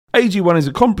AG1 is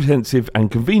a comprehensive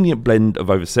and convenient blend of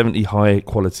over 70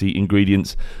 high-quality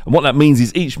ingredients, and what that means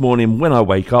is each morning when I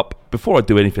wake up, before I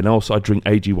do anything else, I drink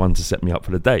AG1 to set me up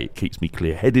for the day. It keeps me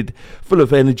clear-headed, full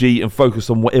of energy, and focused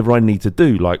on whatever I need to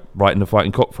do, like writing The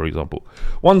Fighting Cock, for example.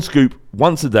 One scoop,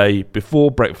 once a day,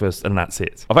 before breakfast, and that's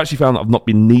it. I've actually found that I've not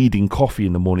been needing coffee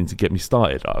in the morning to get me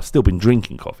started. I've still been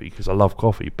drinking coffee because I love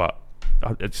coffee, but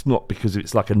it's not because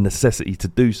it's like a necessity to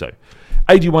do so.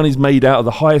 AG1 is made out of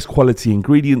the highest quality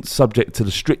ingredients subject to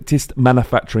the strictest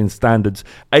manufacturing standards.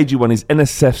 AG1 is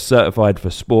NSF certified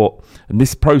for sport, and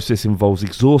this process involves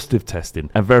exhaustive testing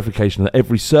and verification that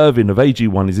every serving of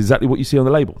AG1 is exactly what you see on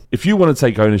the label. If you want to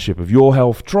take ownership of your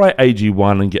health, try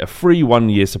AG1 and get a free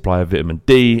 1-year supply of vitamin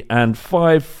D and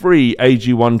 5 free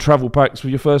AG1 travel packs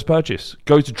with your first purchase.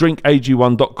 Go to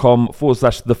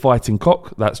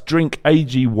drinkag1.com/thefightingcock. That's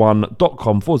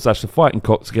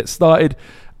drinkag1.com/thefightingcock to get started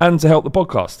and to help the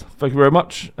podcast. Thank you very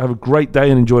much. Have a great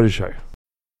day and enjoy the show.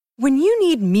 When you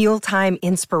need mealtime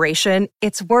inspiration,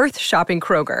 it's worth shopping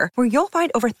Kroger, where you'll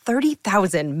find over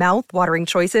 30,000 mouth-watering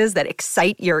choices that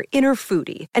excite your inner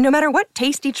foodie. And no matter what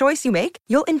tasty choice you make,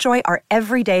 you'll enjoy our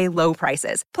everyday low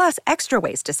prices, plus extra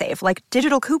ways to save, like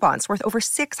digital coupons worth over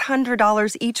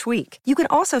 $600 each week. You can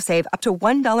also save up to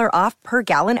 $1 off per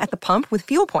gallon at the pump with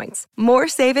fuel points. More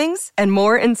savings and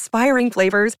more inspiring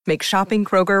flavors make shopping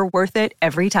Kroger worth it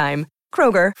every time.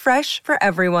 Kroger, fresh for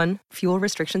everyone. Fuel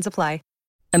restrictions apply.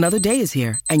 Another day is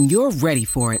here, and you're ready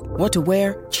for it. What to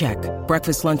wear? Check.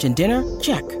 Breakfast, lunch, and dinner?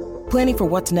 Check. Planning for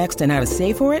what's next and how to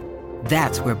save for it?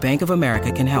 That's where Bank of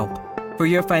America can help. For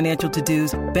your financial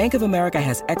to-dos, Bank of America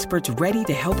has experts ready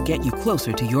to help get you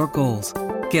closer to your goals.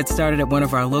 Get started at one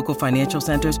of our local financial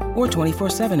centers or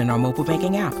 24/7 in our mobile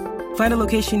banking app. Find a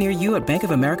location near you at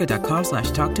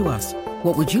bankofamerica.com/talktous.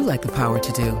 What would you like the power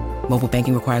to do? Mobile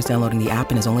banking requires downloading the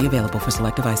app and is only available for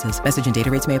select devices. Message and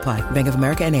data rates may apply. Bank of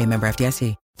America N.A., member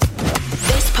FDIC.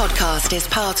 This podcast is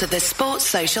part of the Sports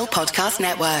Social Podcast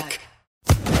Network.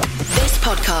 This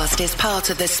podcast is part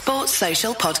of the Sports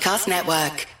Social Podcast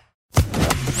Network.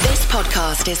 This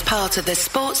podcast is part of the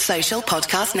Sports Social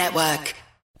Podcast Network.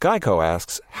 Geico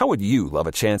asks, how would you love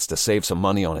a chance to save some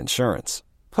money on insurance?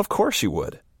 Of course you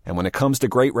would. And when it comes to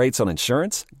great rates on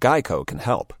insurance, Geico can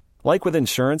help. Like with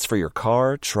insurance for your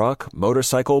car, truck,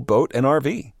 motorcycle, boat, and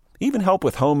RV. Even help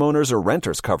with homeowners or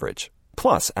renters coverage.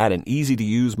 Plus, add an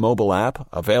easy-to-use mobile app,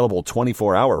 available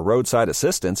 24-hour roadside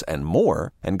assistance, and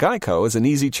more, and Geico is an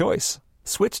easy choice.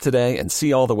 Switch today and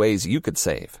see all the ways you could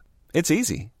save. It's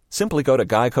easy. Simply go to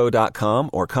geico.com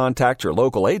or contact your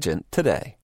local agent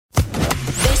today.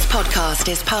 This podcast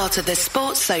is part of the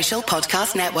Sports Social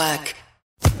Podcast Network.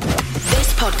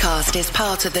 This podcast is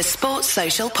part of the Sports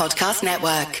Social Podcast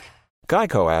Network.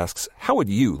 Geico asks, how would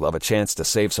you love a chance to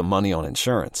save some money on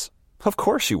insurance? Of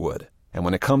course you would. And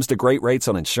when it comes to great rates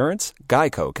on insurance,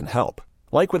 Geico can help.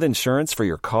 Like with insurance for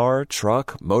your car,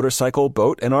 truck, motorcycle,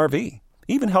 boat, and RV.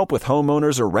 Even help with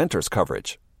homeowners or renters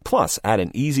coverage. Plus, add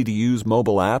an easy-to-use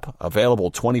mobile app,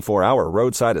 available 24-hour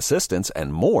roadside assistance,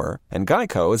 and more, and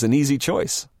Geico is an easy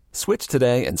choice. Switch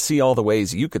today and see all the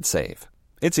ways you could save.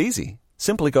 It's easy.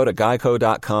 Simply go to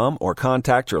geico.com or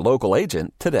contact your local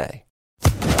agent today.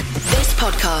 This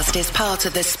podcast is part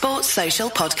of the Sports Social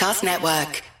Podcast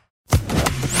Network.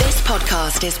 This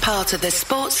podcast is part of the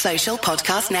Sports Social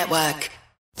Podcast Network.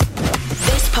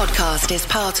 This podcast is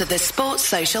part of the Sports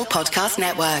Social Podcast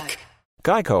Network.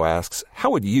 Geico asks, how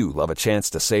would you love a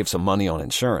chance to save some money on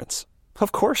insurance?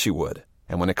 Of course you would.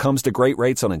 And when it comes to great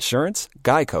rates on insurance,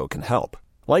 Geico can help.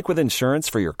 Like with insurance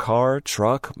for your car,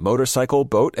 truck, motorcycle,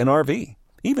 boat, and RV.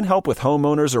 Even help with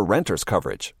homeowners or renters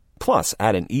coverage. Plus,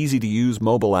 add an easy-to-use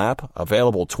mobile app,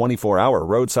 available 24-hour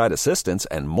roadside assistance,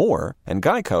 and more, and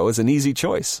Geico is an easy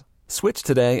choice. Switch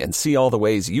today and see all the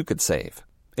ways you could save.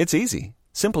 It's easy.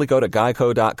 Simply go to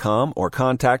geico.com or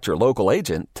contact your local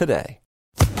agent today.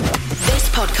 This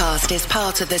podcast is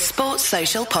part of the Sports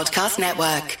Social Podcast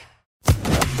Network.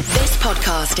 This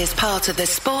podcast is part of the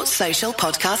Sports Social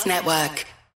Podcast Network.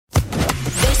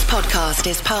 This podcast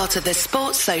is part of the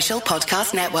Sports Social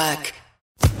Podcast Network.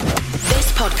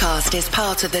 This podcast is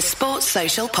part of the Sports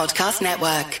Social Podcast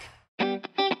Network.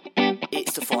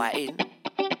 It's the fighting.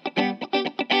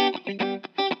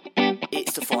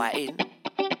 It's the fighting.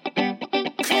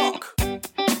 Cock.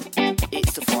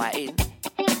 It's the fighting.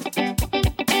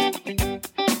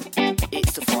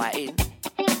 It's the fighting.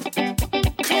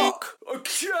 Cock.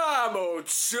 Come on,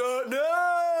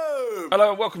 Tottenham.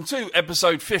 Hello and welcome to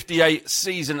episode 58,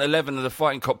 season 11 of the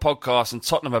Fighting Cock podcast, and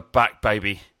Tottenham are back,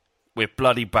 baby. We're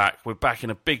bloody back. We're back in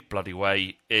a big bloody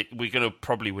way. We're going to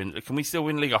probably win. Can we still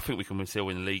win the league? I think we can still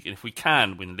win the league. And if we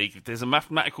can win the league, if there's a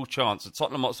mathematical chance that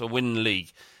Tottenham Hotspur win the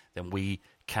league, then we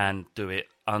can do it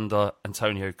under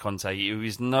Antonio Conte, who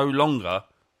is no longer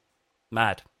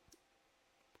mad.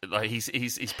 Like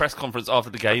his press conference after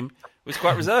the game was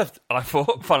quite reserved, I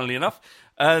thought, funnily enough.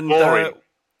 And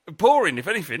boring, if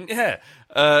anything, yeah.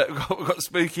 We've got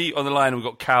Spooky on the line, and we've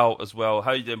got Cal as well.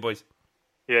 How are you doing, boys?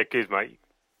 Yeah, good, mate.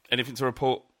 Anything to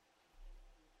report?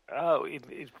 Oh,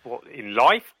 in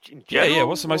life? In general? Yeah.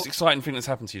 What's the most exciting thing that's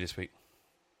happened to you this week?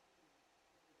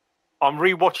 I'm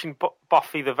rewatching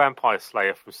Buffy the Vampire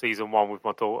Slayer from season 1 with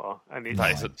my daughter, and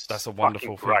that's a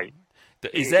wonderful thing. Great.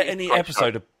 Is there any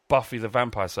episode of Buffy the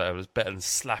Vampire Slayer that's better than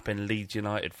slapping Leeds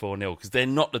United 4-0? Because they're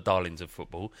not the darlings of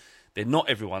football. They're not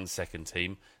everyone's second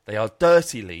team. They are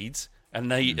dirty Leeds,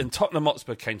 and Tottenham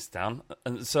Hotspur came to town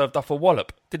and served up a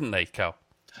wallop, didn't they, Cal?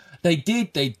 They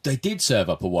did. They did serve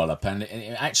up a wallop, and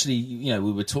actually,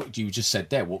 we were talking. You just said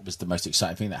there what was the most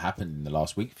exciting thing that happened in the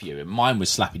last week for you, and mine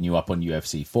was slapping you up on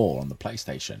UFC 4 on the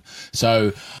PlayStation.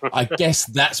 So I guess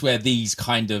that's where these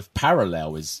kind of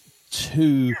parallel is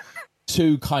two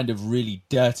kind of really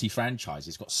dirty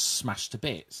franchises got smashed to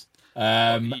bits. You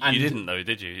didn't know,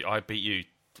 did you? I beat you.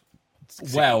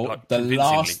 Well,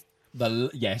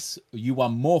 yes, you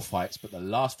won more fights, but the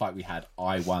last fight we had,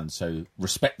 I won. So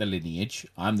respect the lineage.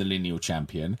 I'm the lineal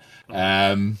champion.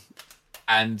 And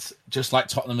just like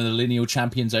Tottenham are the lineal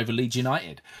champions over Leeds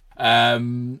United.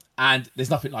 And there's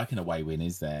nothing like an away win,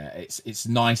 is there? It's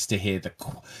nice to hear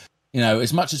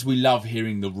as much as we love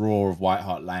hearing the roar of White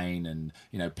Hart Lane, and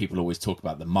people always talk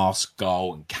about the mask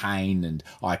goal and Kane, and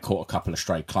I caught a couple of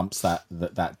stray clumps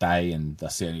that day, and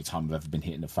that's the only time I've ever been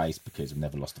hit in the face because I've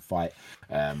never lost a fight.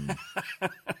 But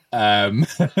I'm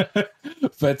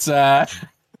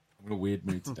in a weird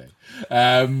mood today.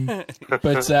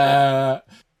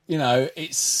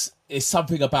 It's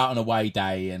something about an away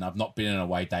day, and I've not been in an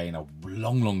away day in a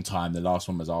long, long time. The last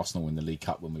one was Arsenal in the League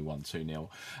Cup when we won 2-0,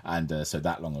 and so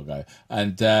that long ago.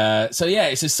 And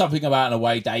it's just something about an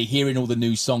away day, hearing all the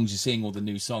new songs, you're seeing all the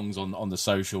new songs on the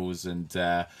socials, and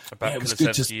about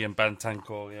Kulusevski and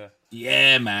Bantancor, yeah.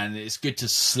 Yeah, man, it's good to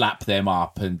slap them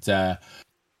up, and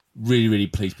really, really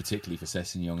pleased, particularly for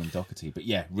Sessegnon and Doherty. But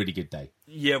yeah, really good day.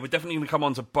 Yeah, we're definitely going to come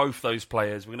on to both those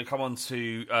players. We're going to come on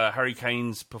to Harry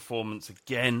Kane's performance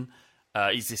again.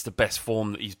 Is this the best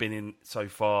form that he's been in so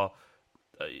far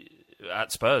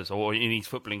at Spurs or in his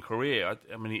footballing career?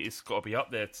 I mean, it's got to be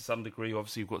up there to some degree.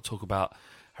 Obviously, we've got to talk about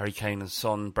Harry Kane and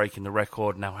Son breaking the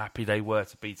record and how happy they were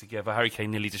to be together. Harry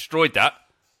Kane nearly destroyed that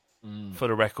for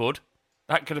the record.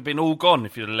 That could have been all gone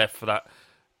if you'd have left for that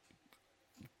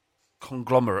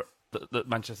conglomerate that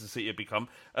Manchester City had become.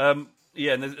 And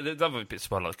there's other bits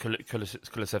about like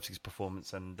Kulusevski's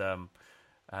performance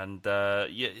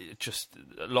just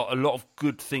a lot of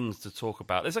good things to talk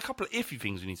about. There's a couple of iffy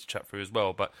things we need to chat through as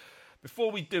well. But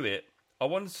before we do it, I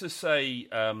wanted to say,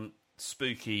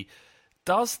 Spooky,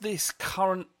 does this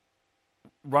current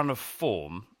run of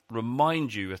form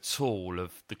remind you at all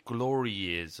of the glory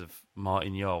years of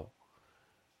Martin Jol?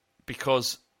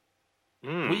 Because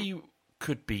we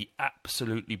could be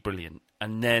absolutely brilliant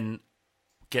and then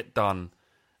get done,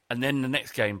 and then the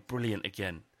next game brilliant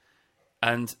again.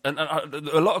 And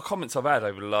a lot of comments I've had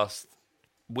over the last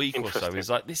week or so is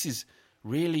like, this is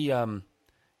really no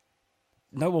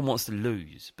one wants to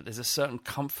lose, but there's a certain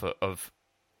comfort of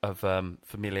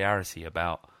familiarity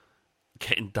about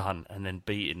getting done and then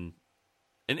beating.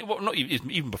 And not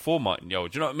even before Martin Jol.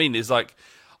 Do you know what I mean? It's like,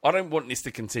 I don't want this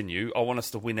to continue. I want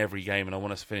us to win every game, and I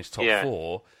want us to finish top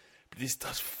 4. But this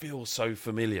does feel so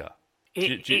familiar.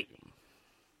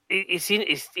 It's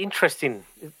interesting.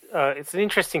 It's an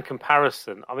interesting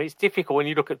comparison. I mean, it's difficult when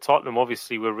you look at Tottenham.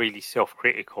 Obviously, we're really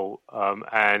self-critical,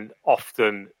 and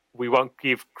often we won't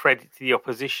give credit to the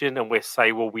opposition, and we'll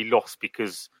say, well, we lost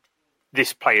because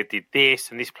this player did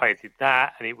this and this player did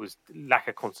that, and it was lack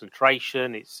of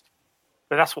concentration.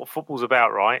 But that's what football's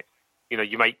about, right?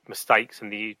 You make mistakes,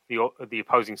 and the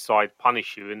opposing side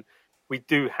punish you, and we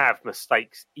do have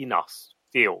mistakes in us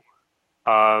still.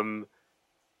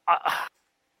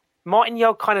 Martin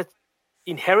Jol kind of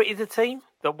inherited a team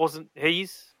that wasn't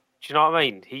his. Do you know what I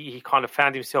mean? He kind of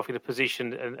found himself in a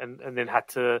position and then had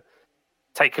to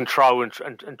take control and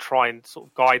try and sort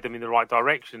of guide them in the right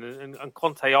direction. And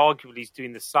Conte arguably is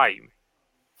doing the same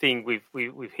thing with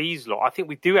his lot. I think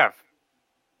we do have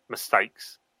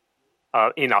mistakes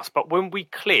in us, but when we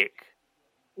click,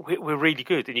 we're really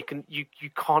good. And you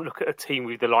can't look at a team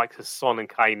with the likes of Son and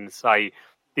Kane and say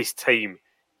this team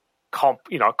can't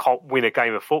win a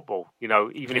game of football. Even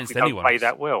against if we don't play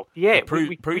that well. Yeah,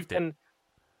 we proved it.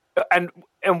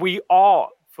 And we are,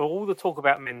 for all the talk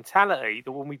about mentality,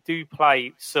 that when we do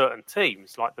play certain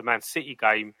teams, like the Man City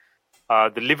game,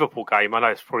 the Liverpool game, I know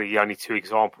it's probably the only two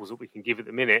examples that we can give at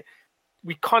the minute,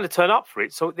 we kind of turn up for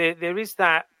it. So there is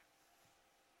that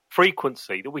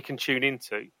frequency that we can tune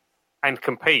into and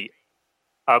compete.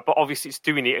 But obviously, it's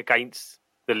doing it against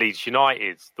the Leeds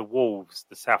Uniteds, the Wolves,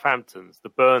 the Southamptons, the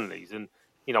Burnleys, and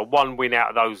one win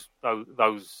out of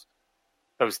those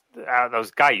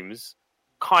games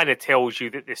kind of tells you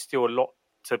that there's still a lot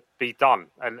to be done.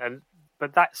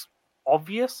 But that's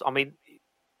obvious. I mean,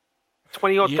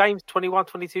 20-odd games, 21,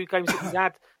 22 games that he's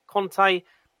had. Conte,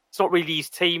 it's not really his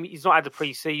team. He's not had a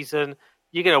pre-season.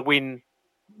 You're going to win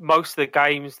most of the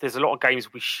games. There's a lot of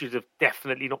games we should have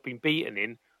definitely not been beaten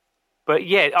in. But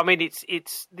yeah, I mean, this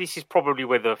is probably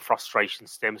where the frustration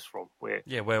stems from. Why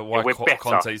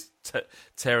Conte's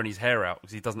tearing his hair out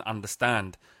because he doesn't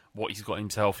understand what he's got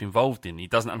himself involved in. He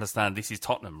doesn't understand this is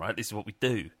Tottenham, right? This is what we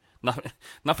do.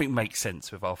 Nothing makes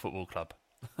sense with our football club.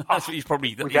 That's what he's probably.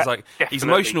 He's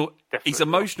emotional. Definitely. He's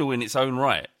emotional in its own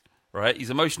right. Right? He's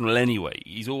emotional anyway.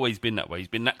 He's always been that way. He's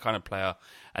been that kind of player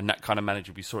and that kind of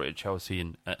manager. We saw it at Chelsea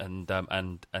and Inter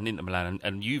Milan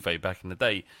and Juve back in the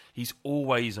day. He's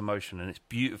always emotional, and it's a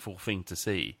beautiful thing to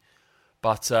see.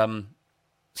 But Spurs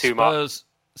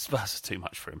are too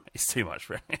much for him. It's too much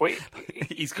for him. Well,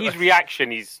 his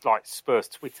reaction is like Spurs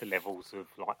Twitter levels of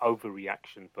like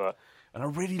overreaction. And I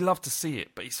really love to see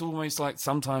it, but it's almost like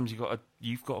sometimes you've got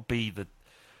to be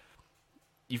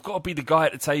the guy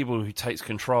at the table who takes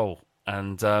control,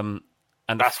 and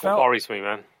that's what worries me,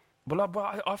 man. Well,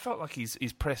 I felt like his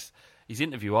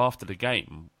interview after the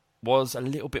game was a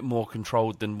little bit more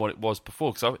controlled than what it was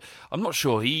before. Because I'm not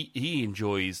sure he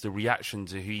enjoys the reaction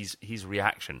to his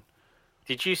reaction.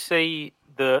 Did you see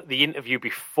the interview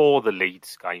before the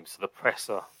Leeds game? So the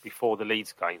presser before the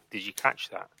Leeds game. Did you catch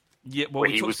that? Yeah, well,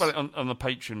 we talked about it on the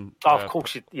Patreon of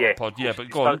course, pod. Yeah,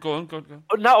 but go on.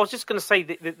 No, I was just going to say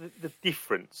the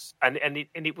difference, and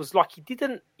it was like he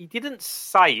didn't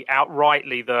say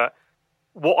outrightly that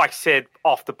what I said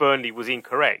after Burnley was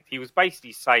incorrect. He was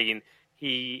basically saying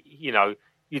you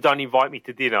don't invite me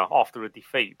to dinner after a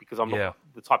defeat because I'm not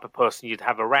the type of person you'd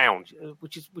have around,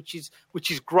 which is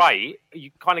great.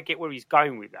 You kind of get where he's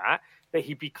going with that. That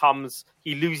he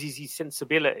loses his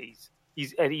sensibilities.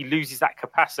 He loses that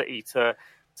capacity to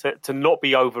not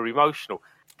be over emotional.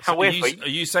 So However, are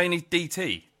you saying he's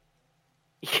DT?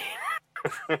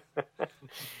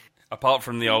 Apart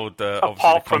from the old, the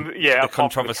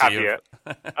controversy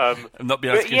of not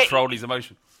being able to control his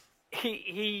emotion.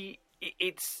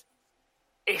 It's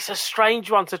a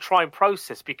strange one to try and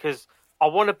process because I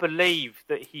want to believe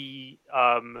that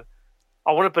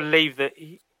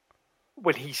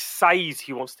when he says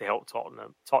he wants to help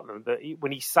Tottenham,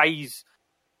 when he says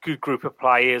good group of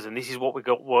players and this is what we've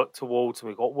got work towards and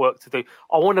we've got work to do,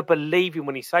 I want to believe him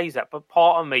when he says that. But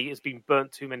part of me has been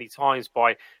burnt too many times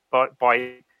by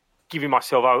giving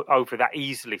myself over that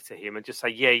easily to him and just say,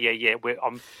 yeah.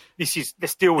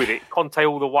 Let's deal with it. Conte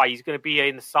all the way. He's going to be here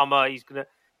in the summer.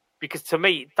 Because to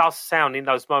me, it does sound in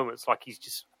those moments like he's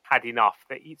just had enough,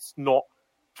 that it's not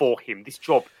for him. This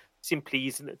job simply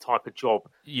isn't the type of job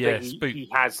that he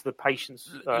has the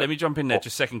patience. Let me jump in there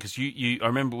just a second because I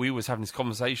remember we was having this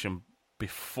conversation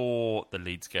before the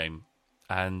Leeds game,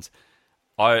 and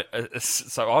I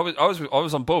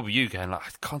was on board with you going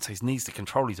like Conte needs to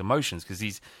control his emotions because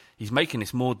he's making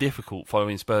this more difficult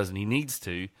following Spurs than he needs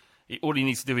to. All he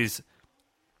needs to do is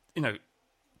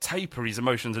taper his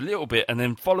emotions a little bit, and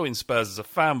then following Spurs as a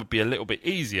fan would be a little bit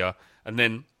easier. And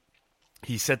then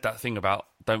he said that thing about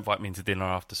don't invite me into dinner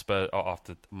after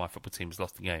my football team has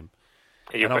lost the game.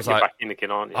 You're back in again,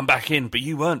 aren't you? I'm back in, but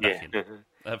you weren't back in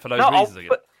for those reasons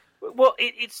again.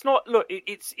 It's not. Look,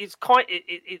 it's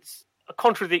a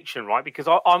contradiction, right? Because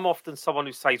I'm often someone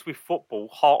who says with football,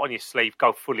 heart on your sleeve,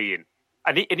 go fully in,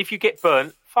 and if you get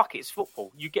burnt, fuck it, it's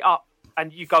football. You get up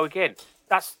and you go again.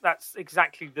 That's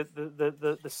exactly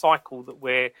the cycle that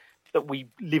we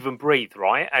live and breathe,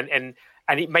 right? And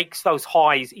it makes those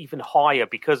highs even higher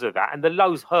because of that. And the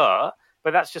lows hurt,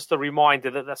 but that's just a reminder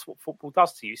that that's what football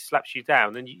does to you. It slaps you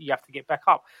down and you have to get back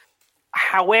up.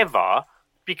 However,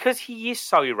 because he is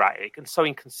so erratic and so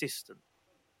inconsistent,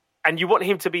 and you want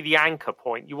him to be the anchor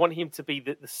point, you want him to be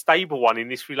the stable one in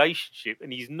this relationship,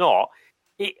 and he's not,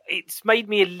 it's made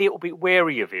me a little bit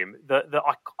wary of him, that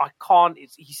I can't...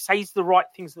 He says the right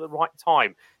things at the right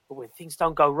time, but when things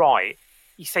don't go right,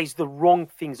 he says the wrong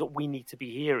things that we need to be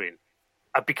hearing.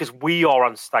 Because we are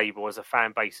unstable as a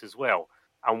fan base as well,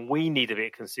 and we need a bit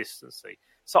of consistency.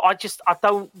 So I'm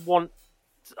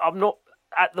not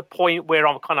at the point where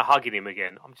I'm kind of hugging him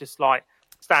again. I'm just like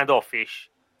standoffish,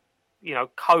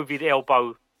 COVID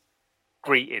elbow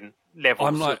greeting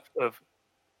levels.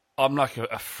 I'm like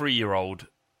a 3-year-old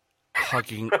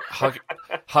hugging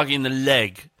the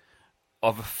leg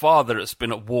of a father that's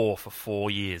been at war for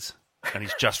 4 years and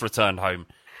he's just returned home.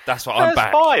 That's what I'm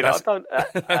back. Fine. That's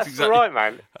That's exactly all right,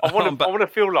 man. I want to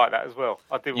feel like that as well.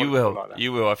 I do want to feel like that.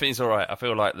 You will. I think it's all right. I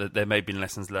feel like that there may have been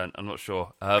lessons learned. I'm not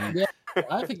sure. Yeah,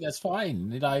 I think that's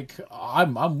fine. Like,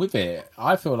 I'm with it.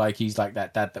 I feel like he's like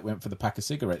that dad that went for the pack of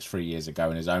cigarettes 3 years ago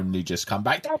and has only just come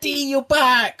back. Daddy, you're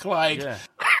back. Like,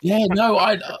 no,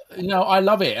 I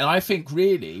love it. And I think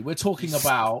really we're talking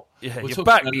about... Yeah, you're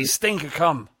back. You stink of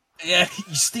cum. Yeah,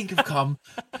 you stink of cum,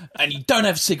 and you don't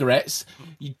have cigarettes.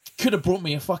 You could have brought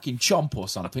me a fucking chomp or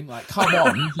something. Like, come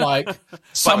on, like.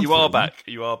 But you are back.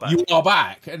 You are back. You are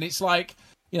back, and it's like,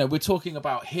 we're talking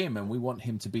about him, and we want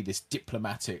him to be this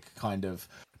diplomatic kind of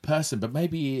person. But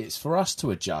maybe it's for us to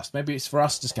adjust. Maybe it's for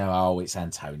us to go, oh, it's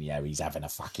Antonio. He's having a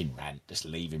fucking rant. Just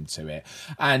leave him to it.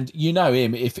 And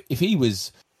him. If he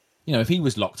was, if he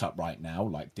was locked up right now,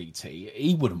 like DT,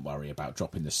 he wouldn't worry about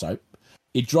dropping the soap.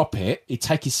 He'd drop it, he'd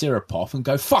take his syrup off and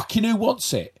go, fucking who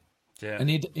wants it? Yeah. And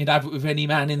he'd have it with any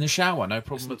man in the shower, no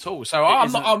problem at all. So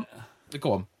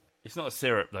go on. It's not a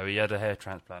syrup, though. He had a hair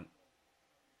transplant.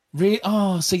 Really?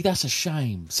 Oh, see, that's a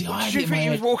shame. See, Did you think he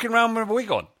was walking around with a wig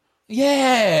on?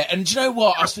 Yeah. And do you know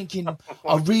what? I was thinking,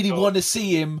 I really want to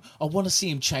see him. I want to see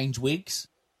him change wigs.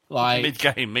 Like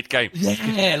mid-game.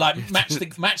 Yeah, like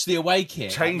match the away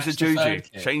kit. Change the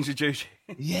juju.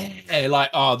 Yeah,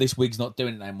 like, this wig's not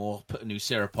doing it anymore. Put a new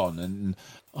syrup on, and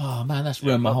man, that's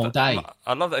ruined my whole day.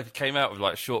 I love that if it came out with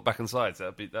like short back and sides.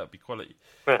 That'd be quality.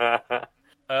 But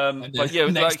yeah,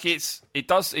 like it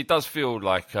does feel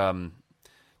like,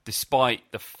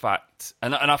 despite the fact,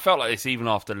 and I felt like this even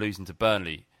after losing to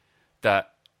Burnley,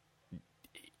 that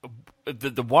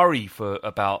the worry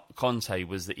about Conte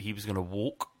was that he was going to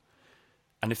walk.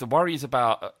 And if the worry is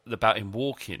about him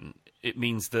walking, it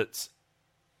means that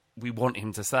we want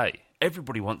him to stay.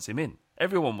 Everybody wants him in.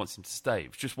 Everyone wants him to stay.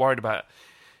 It's just worried about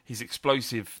his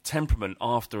explosive temperament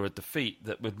after a defeat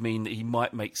that would mean that he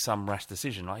might make some rash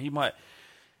decision. Like he might.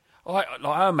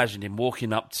 I imagine him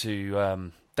walking up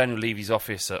to Daniel Levy's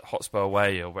office at Hotspur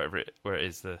Way or where it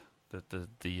is,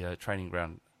 the training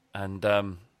ground, and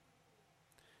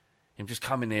him just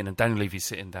coming in, and Daniel Levy's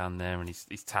sitting down there, and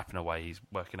he's tapping away. He's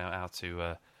working out how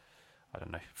to,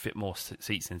 fit more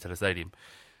seats into the stadium.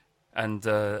 And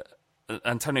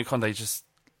Antonio Conte just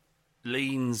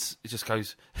leans. He just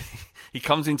goes. He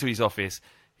comes into his office.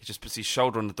 He just puts his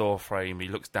shoulder on the door frame. He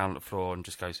looks down at the floor and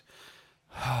just goes.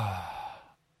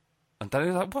 And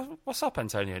Daniel's like, "What's up,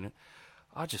 Antonio?" And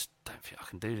I just don't think I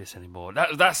can do this anymore.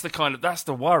 That's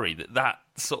the worry that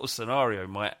sort of scenario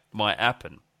might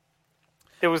happen.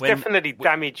 There was definitely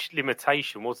damage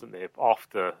limitation, wasn't there,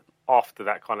 after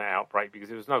that kind of outbreak, because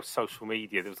there was no social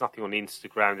media, there was nothing on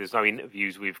Instagram, there's no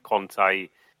interviews with Conte.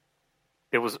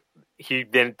 He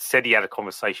then said he had a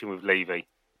conversation with Levy,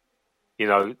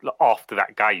 after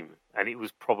that game, and it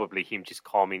was probably him just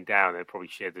calming down and probably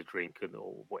shared a drink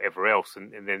or whatever else,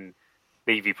 and then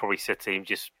Levy probably said to him,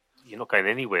 "Just you're not going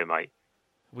anywhere, mate.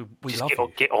 We just love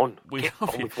you. Get on with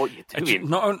what you're doing."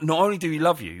 Not only do we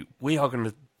love you, we are going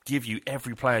to give you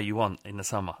every player you want in the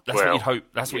summer. That's what you'd hope.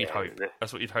 That's what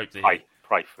you'd hope to hear.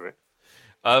 Pray for it.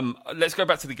 Let's go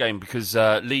back to the game because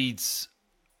Leeds.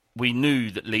 We knew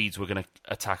that Leeds were going to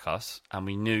attack us, and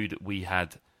we knew that we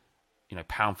had,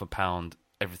 pound for pound,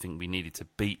 everything we needed to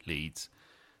beat Leeds.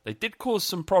 They did cause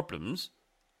some problems,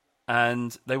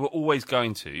 and they were always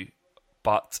going to,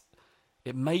 but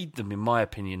it made them, in my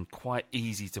opinion, quite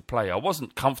easy to play. I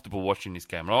wasn't comfortable watching this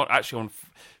game. I actually want to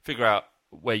figure out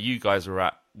where you guys are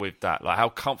at with that, like how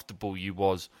comfortable you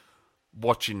was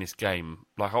watching this game.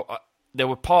 Like there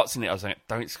were parts in it I was like,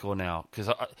 don't score now,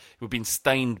 because we've been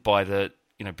stained by the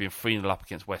being 3-0 up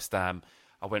against West Ham.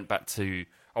 I went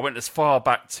as far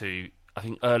back to I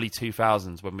think early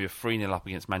 2000s when we were 3-0 up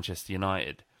against Manchester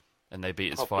United and they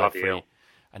beat us 5-3,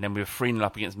 and then we were 3-0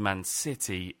 up against Man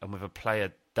City, and with a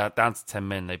player down to 10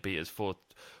 men they beat us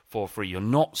 4-3. You're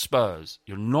not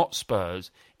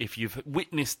Spurs. If you've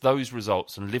witnessed those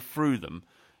results and lived through them,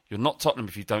 you're not Tottenham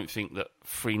if you don't think that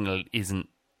 3-0 isn't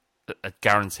a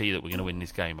guarantee that we're going to win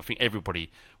this game. I think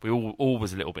we all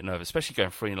was a little bit nervous, especially going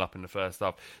 3-0 up in the first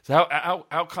half. So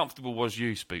how comfortable was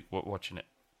you, Spook, watching it?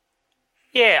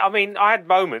 Yeah, I mean, I had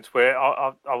moments where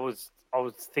I was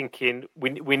thinking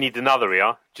we need another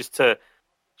here just to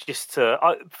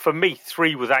for me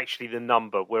 3 was actually the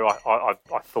number where I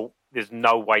thought there's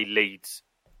no way Leeds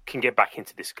can get back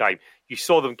into this game. You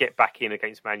saw them get back in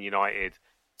against Man United,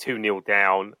 2-0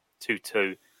 down,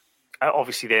 2-2.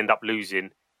 Obviously, they end up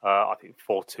losing, I think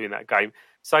 4-2 in that game.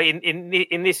 So in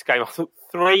this game, I thought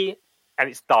 3 and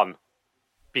it's done,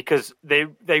 because they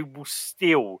will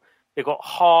still, they've got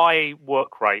high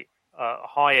work rate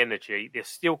high energy. They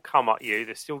still come at you.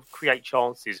 They still create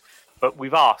chances. But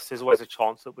with us, there's always a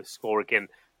chance that we'll score again.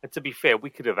 And to be fair, we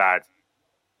could have had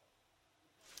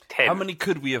 10. How many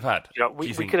could we have had?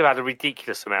 We could have had a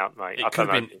ridiculous amount, mate. It could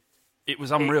have been. It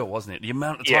was unreal, wasn't it? The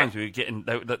amount of times we were getting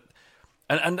that.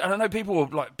 And I know people were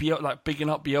like bigging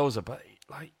up Bielsa, but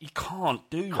like you can't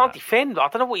do that. Can't defend. I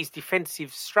don't know what his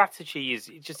defensive strategy is.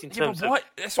 Just in terms of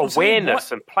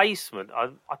awareness and placement. I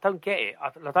don't get it.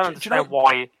 I don't understand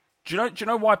why. Do you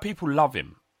know why people love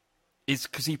him? It's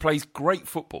because he plays great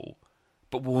football,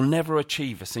 but will never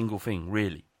achieve a single thing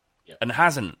really, and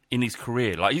hasn't in his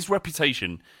career. Like his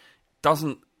reputation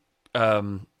doesn't.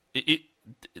 It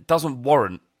doesn't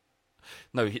warrant.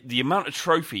 No, the amount of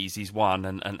trophies he's won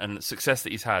and success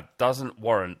that he's had doesn't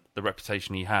warrant the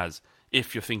reputation he has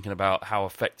if you're thinking about how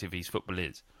effective his football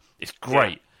is. It's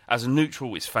great. Yeah. As a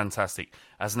neutral, it's fantastic.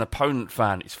 As an opponent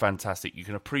fan, it's fantastic. You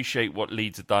can appreciate what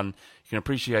Leeds have done. You can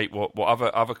appreciate what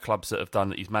other clubs that have done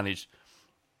that he's managed.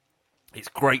 It's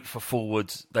great for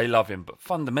forwards. They love him. But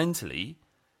fundamentally,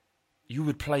 you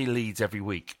would play Leeds every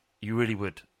week. You really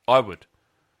would. I would.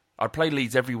 I'd play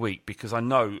Leeds every week because I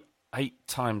know 8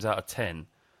 times out of 10,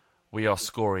 we are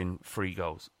scoring 3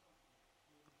 goals.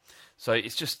 So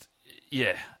it's just,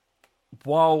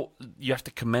 while you have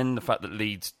to commend the fact that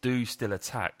Leeds do still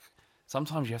attack,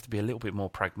 sometimes you have to be a little bit more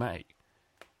pragmatic.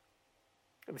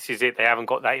 This is it. They haven't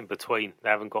got that in between. They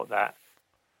haven't got that.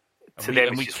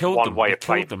 We killed them. We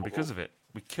killed them because of it.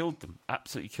 We killed them.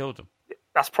 Absolutely killed them.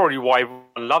 That's probably why everyone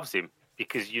loves him,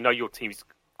 because you know your team's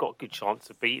got a good chance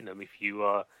of beating them if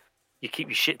you keep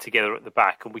your shit together at the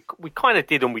back. And we kind of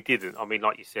did and we didn't. I mean,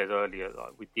 like you said earlier,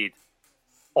 we did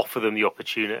offer them the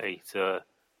opportunity to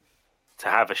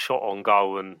have a shot on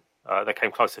goal, and they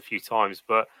came close a few times.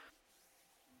 But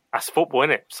that's football,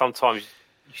 isn't it? Sometimes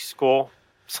you score,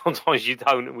 sometimes you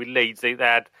don't. And with Leeds, they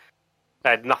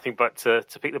had nothing but to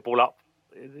pick the ball up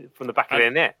from the back of their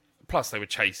net. Plus, they were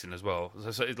chasing as well.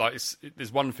 So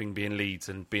there's one thing being Leeds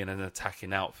and being an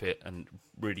attacking outfit and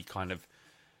really kind of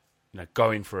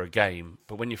going for a game.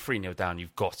 But when you're 3-0 down, you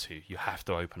have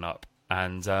to open up.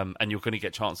 And you're going to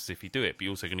get chances if you do it, but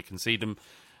you're also going to concede them.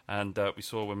 And we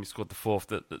saw when we scored the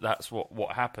 4th that's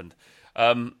what happened.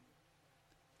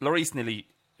 Lloris nearly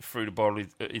threw the ball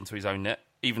into his own net,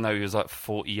 even though he was like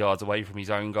 40 yards away from his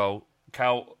own goal.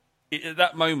 Cal, at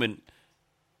that moment,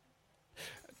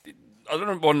 I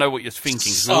don't want to know what you're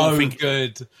thinking.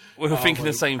 Good. We were thinking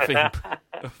the same thing.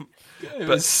 It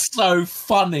was so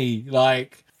funny.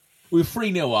 Like, we're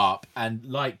 3-0 up, and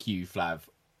like you, Flav,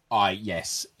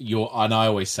 and I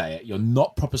always say it, you're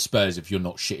not proper Spurs if you're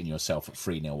not shitting yourself at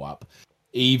 3-0 up.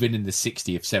 Even in the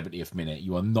 60th, 70th minute,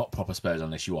 you are not proper Spurs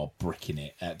unless you are bricking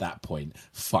it at that point.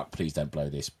 Fuck, please don't blow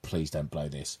this. Please don't blow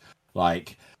this.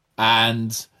 Like,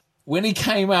 and when he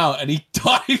came out and he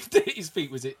dived at his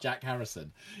feet, was it Jack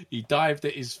Harrison? He dived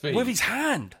at his feet. With his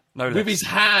hand. With his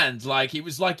hand. Like, it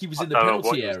was like he was in the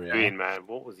penalty area. What was he doing, man?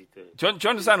 What was he doing? Do you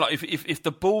understand? Like, if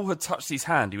the ball had touched his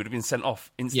hand, he would have been sent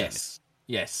off instantly.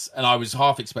 Yes, and I was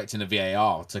half expecting a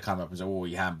VAR to come up and say, "Oh,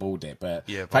 he handballed it," but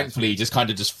thankfully he just kind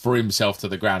of just threw himself to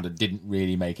the ground and didn't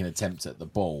really make an attempt at the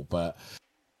ball. But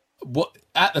what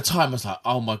at the time I was like,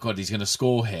 "Oh my god, he's going to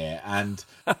score here!" And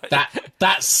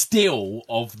that still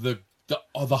of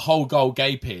the whole goal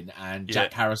gaping and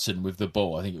Jack Harrison with the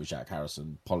ball. I think it was Jack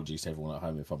Harrison. Apologies to everyone at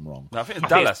home if I'm wrong. No, I think it's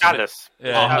Dallas. Dallas.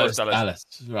 Yeah, it was Dallas.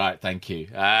 Right, thank you.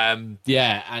 And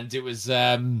it was.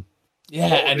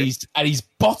 And he's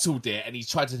bottled it, and he's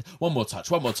tried to one more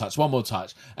touch,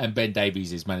 and Ben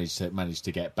Davies has managed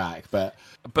to get back. But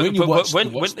when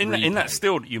in that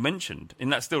still that you mentioned,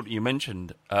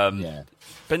 Ben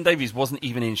Davies wasn't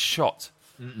even in shot.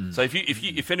 Mm-mm. So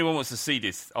if anyone wants to see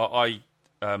this, I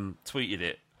tweeted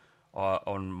it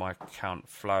on my account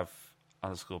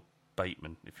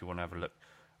Flav_Bateman. If you want to have a look,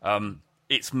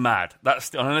 it's mad. That's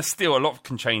still a lot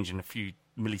can change in a few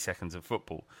milliseconds of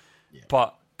football,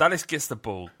 but. Dallas gets the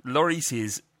ball. Lloris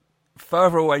is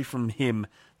further away from him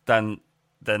than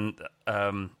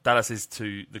Dallas is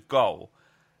to the goal.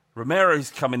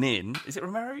 Romero's coming in. Is it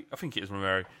Romero? I think it is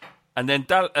Romero. And then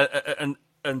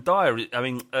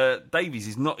Davies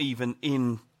is not even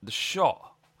in the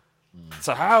shot.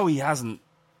 So how he hasn't?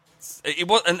 It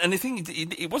was, and the thing,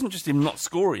 it wasn't just him not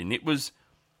scoring. It was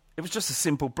just a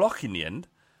simple block in the end.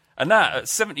 And that at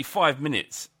 75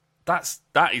 minutes, that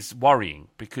is worrying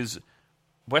because.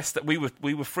 We were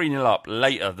 3-0 up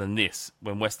later than this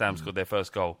when West Ham scored their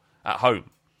first goal at home.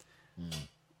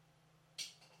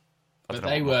 But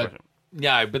they were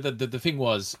but the thing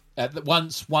was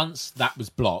once that was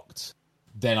blocked,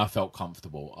 then I felt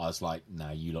comfortable. I was like,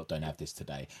 no, you lot don't have this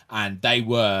today. And they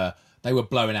were they were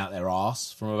blowing out their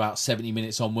arse from about 70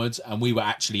 minutes onwards, and we were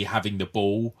actually having the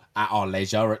ball at our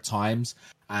leisure at times.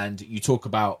 And you talk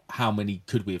about how many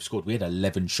could we have scored. We had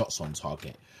 11 shots on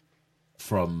target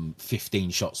from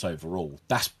 15 shots overall.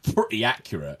 That's pretty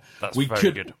accurate. That's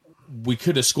very good. We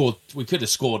could have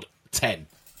scored 10.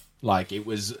 Like, it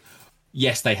was,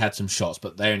 yes, they had some shots,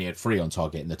 but they only had 3 on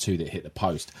target and the 2 that hit the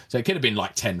post. So it could have been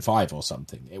like 10-5 or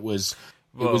something. It was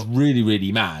really,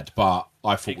 really mad, but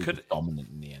I thought we were dominant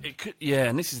in the end. It could, yeah,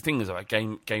 and this is the thing about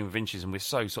game of inches, and we're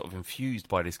so sort of infused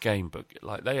by this game. But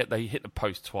like they hit the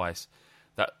post twice.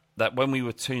 That when we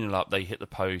were 2-0 up, they hit the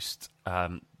post. I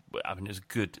mean, it was a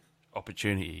good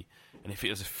opportunity, and if it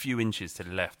was a few inches to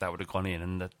the left, that would have gone in,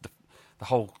 and the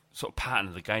whole sort of pattern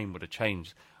of the game would have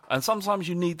changed. And sometimes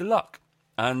you need the luck,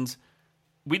 and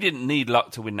we didn't need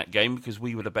luck to win that game because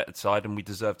we were the better side and we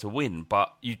deserved to win.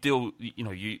 But we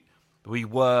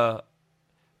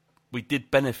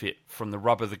did benefit from the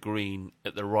rub of the green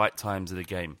at the right times of the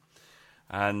game,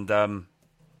 and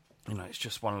it's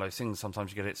just one of those things.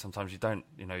 Sometimes you get it, sometimes you don't.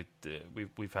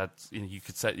 We've had, you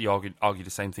could argue the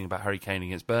same thing about Harry Kane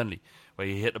against Burnley, where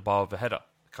he hit the bar with a header,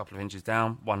 a couple of inches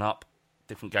down, one up,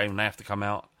 different game, and they have to come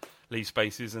out, leave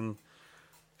spaces, and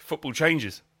football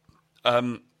changes.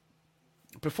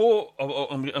 Before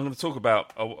I'm going to talk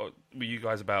with you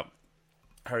guys about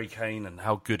Harry Kane and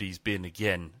how good he's been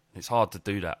again. It's hard to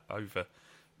do that over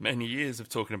many years of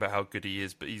talking about how good he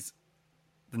is, but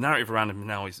the narrative around him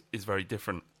now is very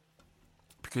different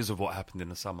because of what happened in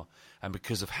the summer and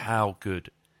because of how good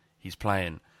he's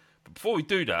playing. But before we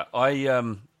do that,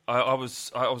 I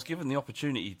was given the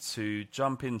opportunity to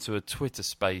jump into a Twitter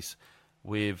space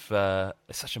with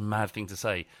it's such a mad thing to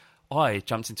say. I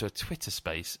jumped into a Twitter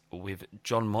space with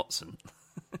John Motson,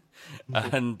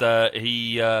 and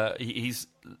he's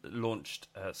launched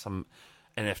some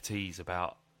NFTs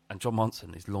about, and John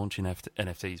Motson is launching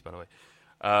NFTs, by the way,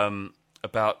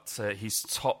 about his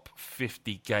top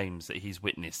 50 games that he's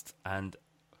witnessed, and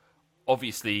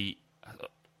obviously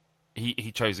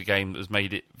he chose a game that was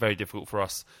made it very difficult for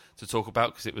us to talk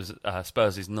about because it was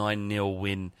Spurs' 9-0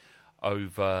 win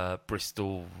over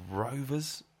Bristol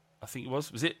Rovers. I think it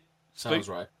was. Was it? Sounds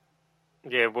right.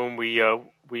 Yeah, when we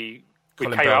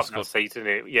came up that season,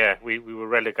 we were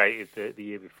relegated the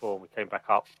year before, and we came back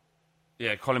up.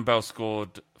 Yeah, Colin Bell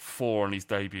scored 4 on his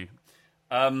debut.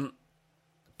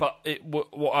 But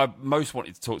what I most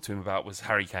wanted to talk to him about was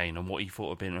Harry Kane and what he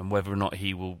thought of him and whether or not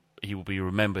he will be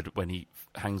remembered when he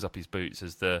hangs up his boots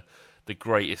as the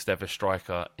greatest ever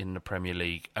striker in the Premier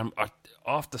League. And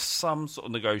after some sort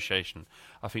of negotiation,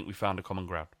 I think we found a common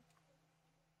ground.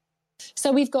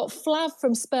 So we've got Flav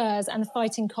from Spurs and the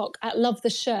Fighting Cock at Love the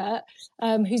Shirt,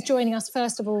 who's joining us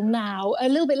first of all now. A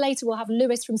little bit later, we'll have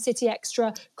Lewis from City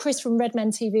Extra, Chris from Redmen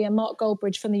TV and Mark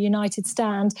Goldbridge from the United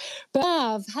Stand. But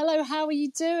Flav, hello, how are you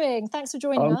doing? Thanks for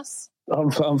joining us.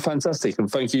 I'm fantastic,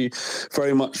 and thank you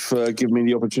very much for giving me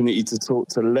the opportunity to talk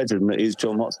to the legend that is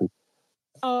John Motson.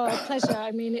 Oh, pleasure. I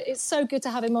mean, it's so good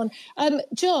to have him on.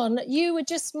 John, you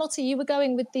were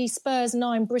going with the Spurs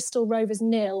 9, Bristol Rovers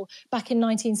 0 back in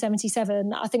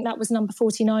 1977. I think that was number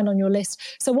 49 on your list.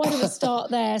 So why don't we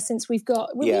start there, since we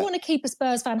want to keep a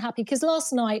Spurs fan happy, because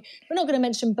last night, we're not going to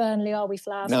mention Burnley, are we,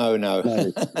 Flav?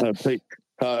 No, please.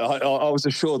 I was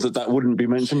assured that wouldn't be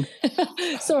mentioned.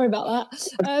 Sorry about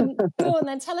that. Go on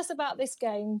then, tell us about this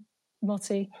game,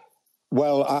 Motty.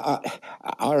 Well,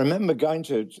 I remember going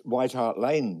to White Hart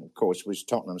Lane, of course, was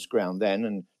Tottenham's ground then,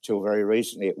 until very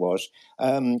recently it was.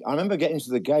 I remember getting to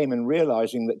the game and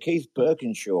realising that Keith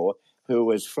Birkinshaw,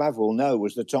 who, as Flav will know,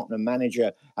 was the Tottenham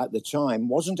manager at the time,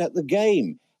 wasn't at the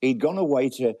game. He'd gone away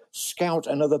to scout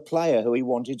another player who he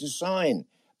wanted to sign.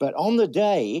 But on the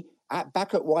day,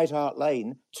 back at White Hart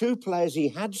Lane, 2 players he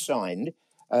had signed,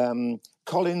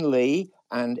 Colin Lee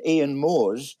and Ian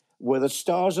Moores, were the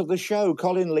stars of the show.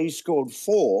 Colin Lee scored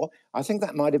 4. I think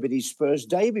that might have been his Spurs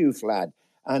debut, Flad.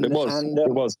 And it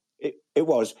was. It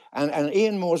was. And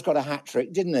Ian Moore's got a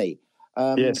hat-trick, didn't he?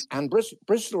 Yes. And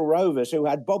Bristol Rovers, who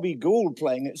had Bobby Gould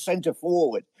playing at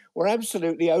centre-forward, were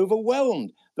absolutely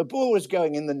overwhelmed. The ball was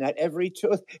going in the net every 2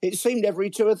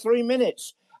 or 3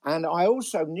 minutes. And I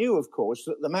also knew, of course,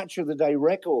 that the match of the day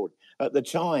record at the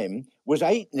time was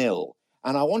 8-0.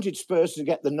 And I wanted Spurs to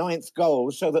get the 9th goal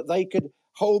so that they could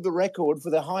hold the record for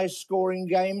the highest scoring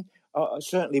game,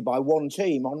 certainly by one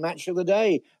team, on match of the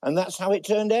day. And that's how it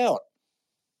turned out.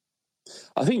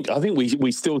 I think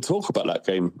we still talk about that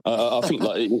game. I think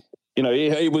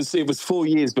it was 4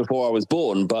 years before I was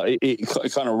born, but it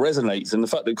kind of resonates. And the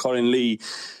fact that Colin Lee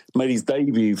made his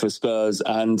debut for Spurs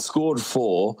and scored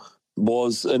 4,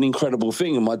 was an incredible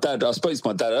thing. And I spoke to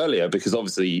my dad earlier because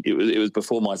obviously it was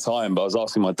before my time, but I was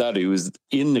asking my dad, who was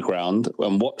in the ground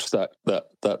and watched that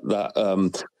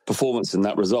performance and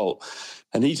that result.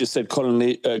 And he just said Colin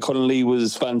Lee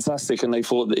was fantastic, and they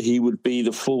thought that he would be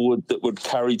the forward that would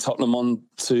carry Tottenham on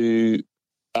to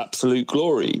absolute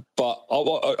glory. But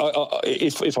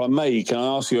if I may, can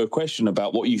I ask you a question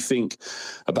about what you think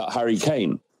about Harry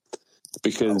Kane?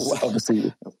 Because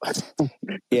obviously...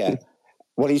 Yeah.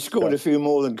 Well, he's scored a few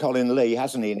more than Colin Lee,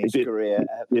 hasn't he, in his career?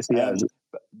 Yes, he has.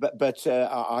 But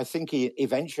I think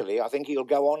he'll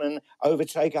go on and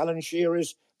overtake Alan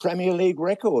Shearer's Premier League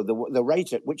record, the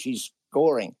rate at which he's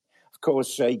scoring. Of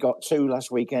course, he got 2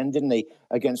 last weekend, didn't he,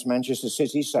 against Manchester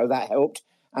City, so that helped.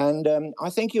 And I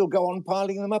think he'll go on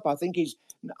piling them up. I think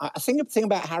the thing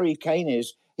about Harry Kane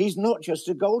is he's not just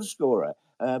a goal scorer.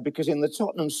 Because in the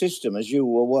Tottenham system, as you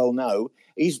will well know,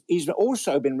 he's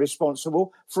also been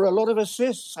responsible for a lot of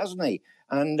assists, hasn't he?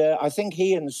 And I think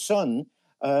he and Son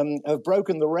have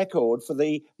broken the record for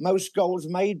the most goals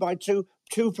made by two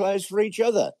players for each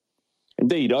other.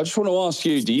 Indeed. I just want to ask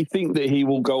you, do you think that he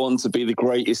will go on to be the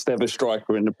greatest ever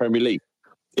striker in the Premier League?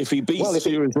 If he beats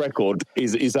Shearer's record,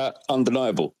 is that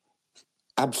undeniable?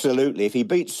 Absolutely. If he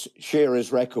beats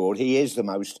Shearer's record, he is the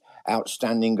most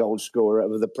outstanding goal scorer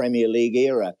of the Premier League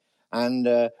era. And,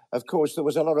 of course, there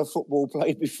was a lot of football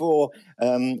played before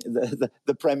the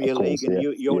Premier League. And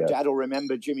your dad will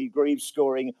remember Jimmy Greaves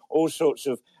scoring all sorts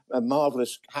of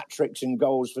marvellous hat-tricks and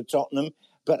goals for Tottenham.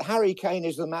 But Harry Kane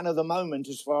is the man of the moment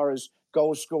as far as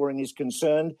goal scoring is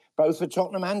concerned, both for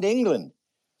Tottenham and England.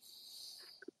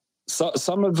 So,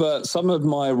 some of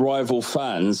my rival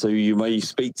fans, who you may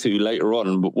speak to later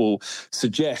on, will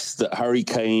suggest that Harry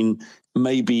Kane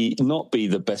maybe not be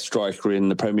the best striker in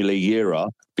the Premier League era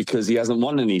because he hasn't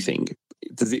won anything.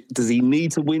 Does he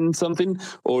need to win something,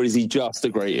 or is he just the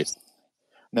greatest?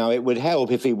 Now, it would help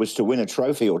if he was to win a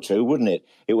trophy or two, wouldn't it?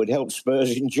 It would help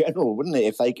Spurs in general, wouldn't it,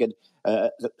 if they could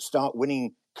start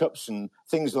winning cups and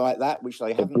things like that, which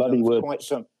they haven't done for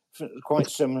quite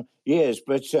some years.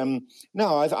 But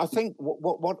no, I think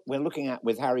what we're looking at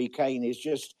with Harry Kane is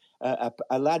just a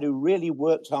lad who really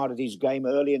worked hard at his game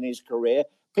early in his career.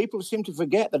 People seem to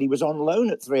forget that he was on loan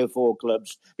at 3 or 4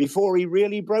 clubs before he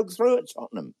really broke through at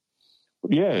Tottenham.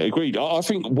 Yeah, agreed. I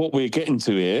think what we're getting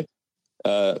to here,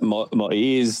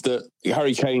 Marty, is that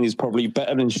Harry Kane is probably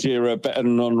better than Shearer, better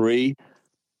than Henry,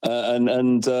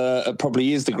 and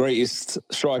probably is the greatest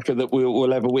striker that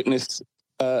we'll ever witness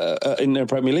in the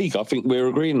Premier League. I think we're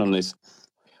agreeing on this.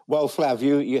 Well, Flav,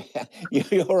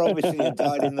 you're obviously a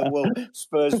dyed-in-the-wool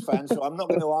Spurs fan, so I'm not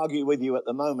going to argue with you at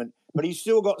the moment. But he's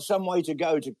still got some way to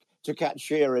go to catch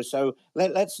Shearer. So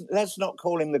let's not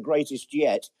call him the greatest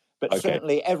yet, but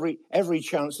certainly every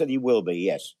chance that he will be.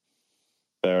 Yes,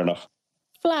 fair enough.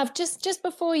 Flav, just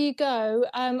before you go,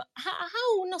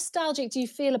 how nostalgic do you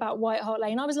feel about White Hart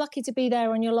Lane? I was lucky to be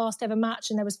there on your last ever match,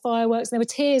 and there was fireworks and there were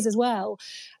tears as well.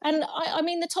 And I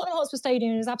mean, the Tottenham Hotspur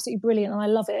Stadium is absolutely brilliant, and I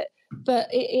love it. But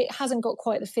it hasn't got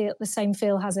quite the same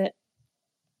feel, has it?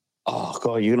 Oh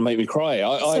God, you're gonna make me cry.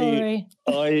 Sorry.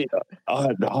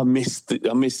 I miss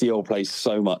the old place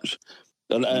so much.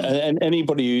 And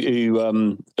anybody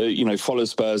who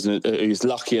follows Spurs and who's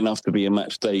lucky enough to be a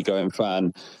match day going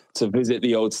fan, to visit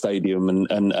the old stadium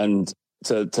and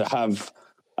to have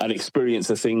an experience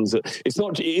of things that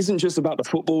it isn't just about the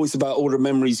football. It's about all the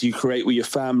memories you create with your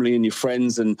family and your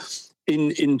friends, and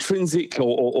intrinsic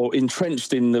or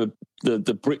entrenched in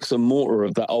the bricks and mortar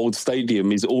of that old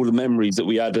stadium is all the memories that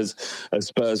we had as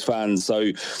Spurs fans.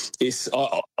 So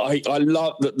I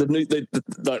love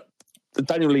that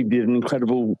Daniel Levy did an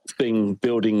incredible thing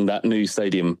building that new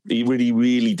stadium. He really,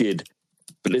 really did.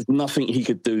 But there's nothing he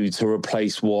could do to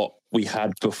replace what we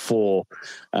had before.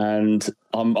 And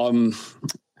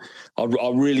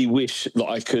I really wish that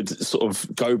I could sort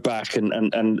of go back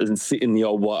and sit in the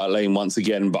old White Hart Lane once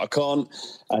again, but I can't.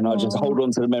 And I just hold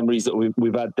on to the memories that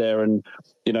we've had there. And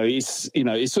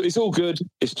it's all good.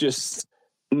 It's just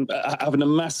having a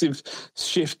massive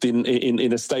shift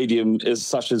in a stadium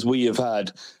such as we have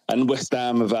had and West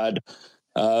Ham have had.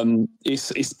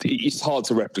 It's hard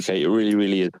to replicate. It really,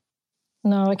 really is.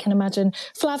 No, I can imagine.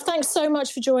 Flav, thanks so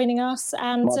much for joining us,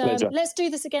 and let's do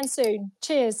this again soon.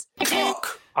 Cheers. I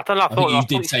don't know. I thought you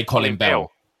did say Colin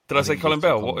Bell. Did I say Colin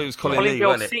Bell? What? It was Colin Lee, Bell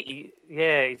wasn't it? City.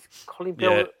 Yeah, it's Colin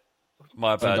Bell. Yeah.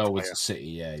 My bad. Bell was City.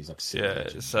 Yeah, he's like City. Yeah.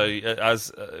 Legend. So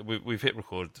as we've hit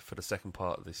record for the second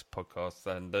part of this podcast,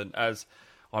 and then as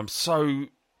I'm so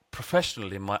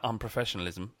professional in my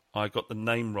unprofessionalism, I got the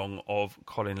name wrong of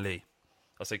Colin Lee.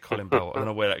 I say Colin Bell. I don't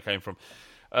know where that came from.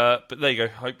 But there you go.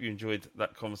 Hope you enjoyed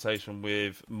that conversation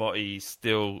with Motti.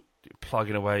 Still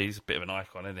plugging away. He's a bit of an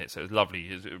icon, isn't it? So it was lovely.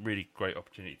 It was a really great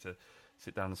opportunity to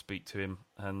sit down and speak to him.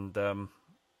 And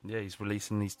he's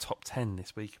releasing his top 10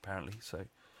 this week apparently. So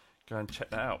go and check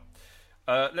that out.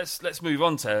 Let's move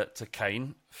on to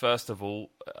Kane. First of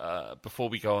all, before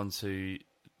we go on to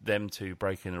them two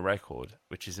breaking a record,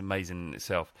 which is amazing in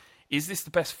itself. Is this the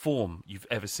best form you've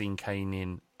ever seen Kane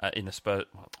in a Spurs,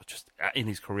 just in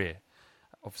his career?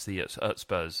 Obviously at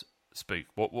Spurs. Spook.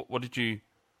 What did you?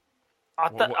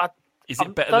 Is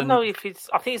it better? I don't know if it's.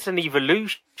 I think it's an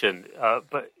evolution,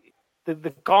 but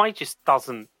the guy just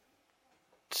doesn't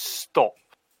stop.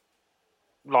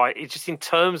 Like it's just in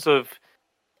terms of,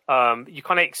 you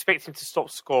kind of expect him to stop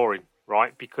scoring,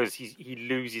 right? Because he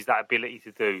loses that ability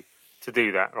to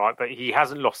do that, right? But he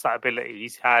hasn't lost that ability.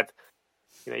 He's had,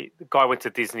 the guy went to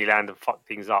Disneyland and fucked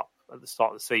things up at the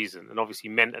start of the season, and obviously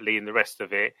mentally and the rest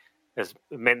of it has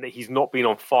meant that he's not been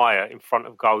on fire in front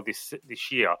of goal this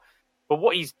year. But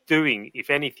what he's doing, if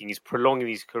anything, is prolonging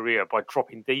his career by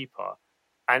dropping deeper,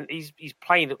 and he's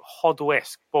playing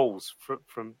Hoddle-esque balls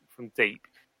from deep,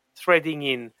 threading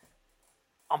in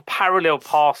unparalleled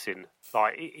passing.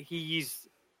 Like he is.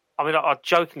 I mean, I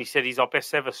jokingly said he's our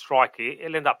best ever striker.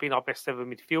 He'll end up being our best ever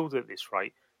midfielder at this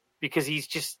rate because he's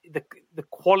just the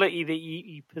quality that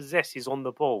he possesses on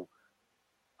the ball.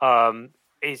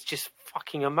 Is just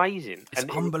fucking amazing. It's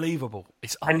unbelievable.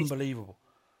 It's unbelievable.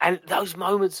 And those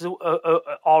moments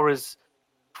are as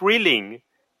thrilling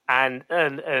and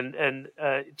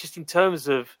just in terms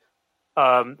of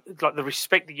like the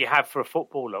respect that you have for a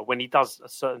footballer when he does a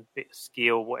certain bit of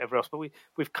skill, whatever else. But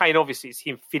with Kane, obviously, it's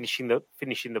him finishing the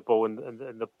ball and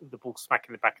the ball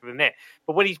smacking the back of the net.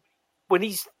 But when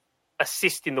he's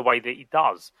assisting the way that he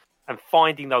does and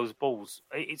finding those balls,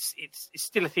 it's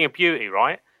still a thing of beauty,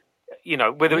 right?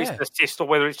 Whether it's an assist or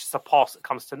whether it's just a pass that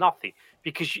comes to nothing,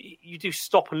 because you do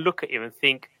stop and look at him and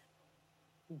think,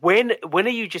 when are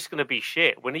you just going to be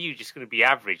shit? When are you just going to be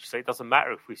average? So it doesn't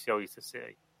matter if we sell you to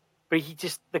City. But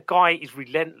the guy is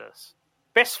relentless.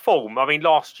 Best form. I mean,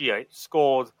 last year it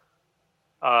scored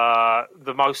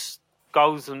the most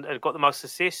goals and got the most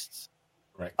assists.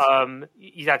 Right.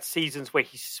 He's had seasons where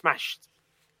he's smashed,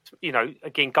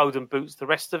 again, golden boots. The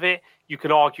rest of it, you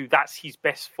can argue that's his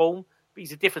best form. But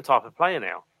he's a different type of player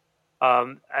now.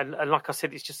 And like I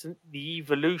said, it's just the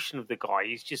evolution of the guy.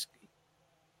 It's just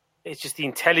the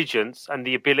intelligence and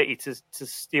the ability to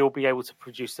still be able to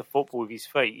produce the football with his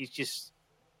feet.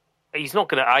 He's not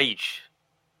going to age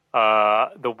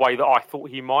the way that I thought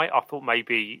he might. I thought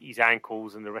maybe his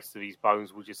ankles and the rest of his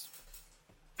bones will just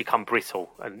become brittle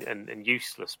and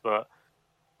useless. But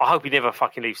I hope he never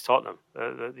fucking leaves Tottenham.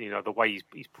 The way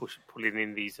he's pulling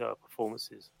in these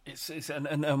performances.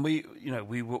 And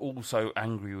we were all so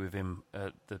angry with him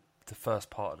at the first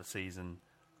part of the season.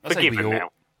 Forgive him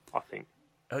now, I think.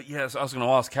 Yes, I was going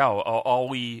to ask Cal. Are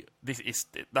we? This is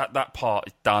that part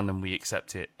is done and we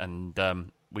accept it and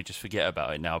we just forget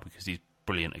about it now because he's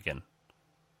brilliant again.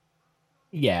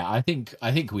 Yeah, I think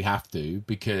we have to,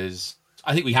 because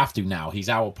I think we have to now. He's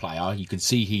our player. You can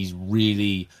see he's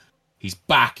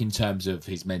back in terms of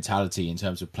his mentality, in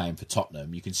terms of playing for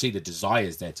Tottenham. You can see the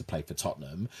desires there to play for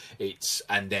Tottenham.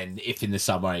 And then if in the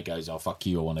summer he goes, "Oh fuck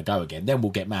you, I want to go again," then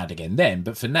we'll get mad again. Then,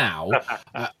 but for now,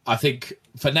 I think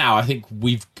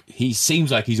he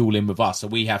seems like he's all in with us, so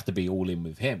we have to be all in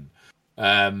with him.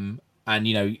 And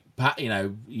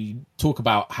you talk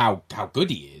about how good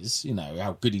he is,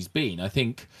 how good he's been. I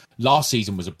think last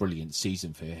season was a brilliant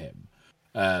season for him.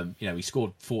 He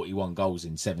scored 41 goals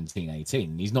in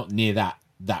 17-18. He's not near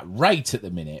that rate at the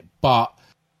minute, but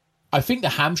I think the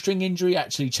hamstring injury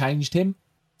actually changed him.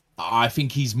 I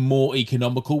think he's more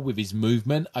economical with his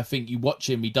movement. I think you watch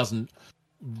him, he doesn't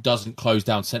close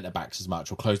down centre-backs as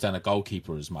much or close down a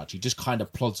goalkeeper as much. He just kind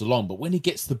of plods along. But when he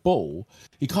gets the ball,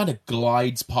 he kind of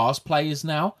glides past players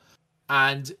now,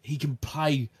 and he can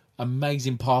play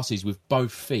amazing passes with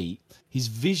both feet. His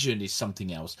vision is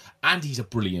something else, and he's a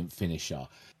brilliant finisher.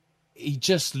 He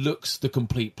just looks the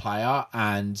complete player,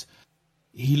 and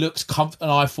he looks and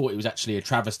I thought it was actually a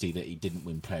travesty that he didn't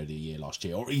win Player of the Year last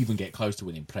year, or even get close to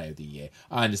winning Player of the Year.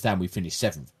 I understand we finished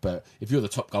 7th, but if you're the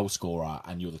top goal scorer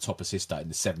and you're the top assister in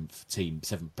the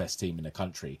 7th best team in the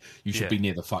country, you should be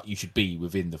you should be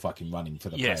within the fucking running for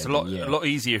the Player of the Year. It's a lot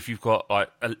easier if you've got like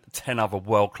 10 other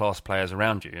world-class players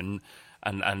around you,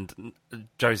 and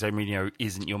Jose Mourinho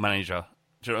isn't your manager.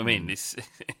 Do you know what I mean?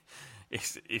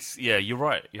 It's you're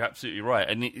right. You're absolutely right,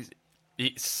 and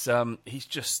he's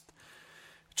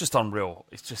just unreal.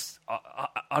 It's just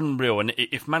unreal. And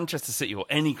if Manchester City or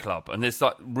any club, and there's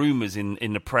like rumours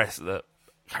in the press that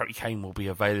Harry Kane will be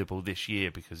available this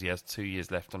year because he has 2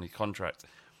 years left on his contract.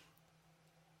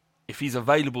 If he's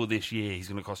available this year, he's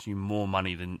going to cost you more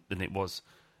money than it was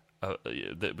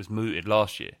that was mooted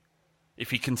last year.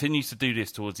 If he continues to do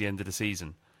this towards the end of the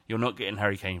season, you're not getting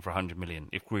Harry Kane for 100 million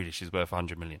if Grealish is worth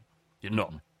 100 million. You're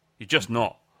not. You're just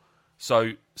not.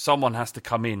 So someone has to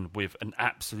come in with an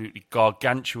absolutely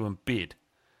gargantuan bid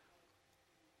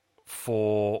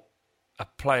for a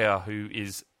player who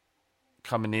is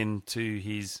coming into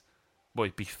his,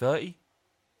 he'd be 30?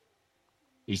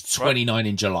 He's 29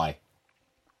 in July.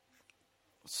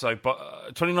 So,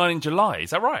 but 29 in July,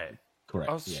 is that right?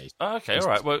 Correct. Okay, all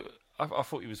right. Well, I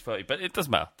thought he was 30, but it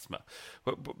doesn't matter.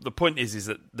 But the point is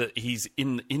that he's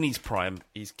in his prime.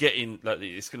 He's getting,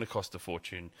 it's going to cost a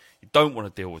fortune. You don't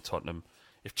want to deal with Tottenham.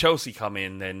 If Chelsea come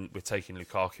in, then we're taking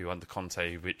Lukaku under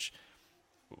Conte, which,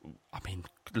 I mean,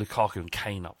 Lukaku and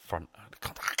Kane up front.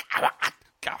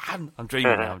 I'm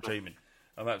dreaming now.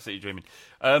 I'm absolutely dreaming.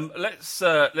 Let's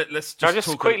just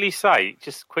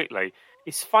just quickly.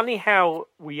 It's funny how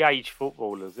we age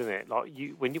footballers, isn't it? Like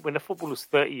when a footballer's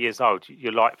 30 years old,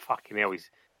 you're like, fucking hell, he's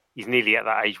nearly at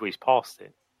that age where he's past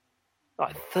it.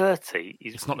 Like 30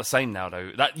 is... It's not the same now,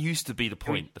 though. That used to be the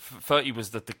point. The 30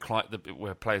 was the decline,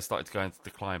 where players started to go into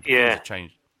decline. But things have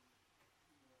changed.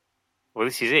 Well,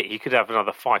 this is it. He could have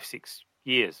another 5-6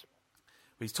 years.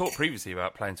 Well, he's talked previously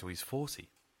about playing until he's 40.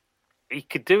 He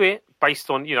could do it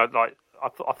based on, like I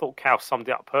thought Cal summed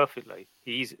it up perfectly.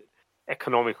 He's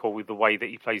economical with the way that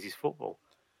he plays his football.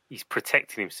 He's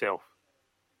protecting himself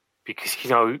because he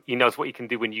knows what he can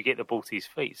do when you get the ball to his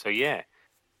feet. So yeah,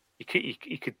 he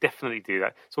could definitely do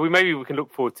that. So maybe we can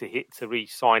look forward to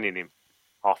re-signing him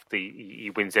after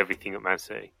he wins everything at Man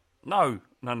City. No.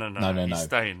 He's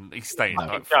staying.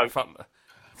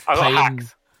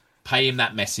 Pay him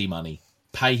that messy money.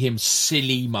 Pay him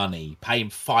silly money. Pay him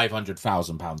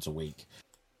 £500,000 a week.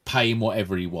 Pay him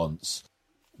whatever he wants.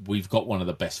 We've got one of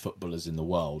the best footballers in the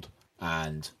world,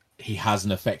 and he has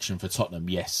an affection for Tottenham.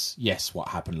 Yes, what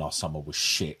happened last summer was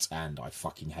shit, and I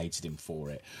fucking hated him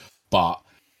for it. But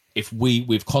if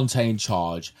with Conte in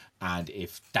charge, and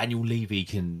if Daniel Levy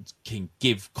can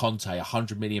give Conte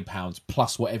 £100 million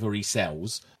plus whatever he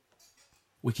sells,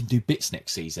 we can do bits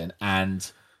next season.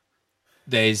 And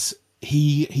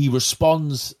he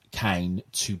responds, Kane,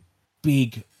 to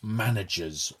big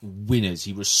managers, winners.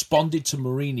 He responded to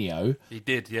Mourinho. He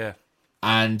did, yeah.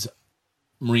 And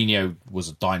Mourinho was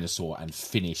a dinosaur and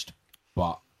finished,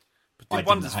 but did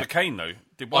wonders for Kane, though.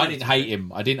 I didn't hate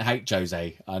him. I didn't hate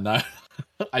Jose. I know.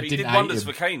 He did wonders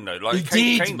for Kane, though. Like,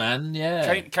 Kane, man,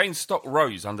 yeah. Kane's stock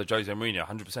rose under Jose Mourinho,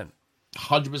 100%.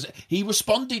 100%. He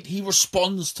responded. He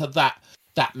responds to that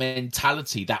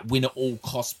mentality, that win at all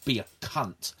costs, be a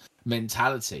cunt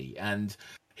mentality, and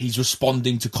he's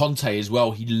responding to Conte as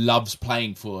well. He loves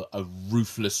playing for a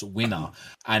ruthless winner.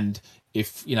 And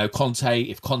if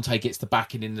Conte gets the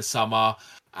backing in the summer,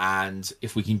 and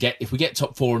if we get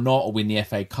top four or not, or win the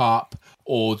FA Cup,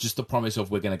 or just the promise of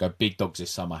we're going to go big dogs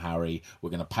this summer, Harry, we're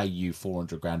going to pay you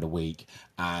 400 grand a week,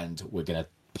 and we're going to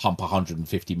pump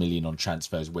 150 million on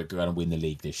transfers. We're going to win the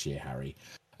league this year, Harry.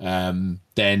 Then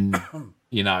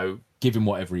give him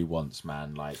whatever he wants,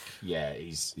 man. Like, yeah,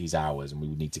 he's ours, and we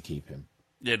need to keep him.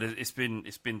 Yeah, it's been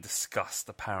discussed,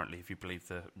 apparently, if you believe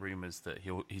the rumours, that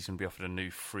he's going to be offered a new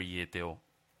 3-year deal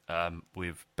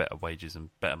with better wages and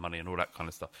better money and all that kind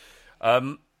of stuff.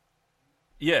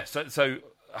 So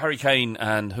Harry Kane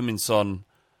and Heung-min Son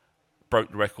broke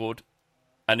the record.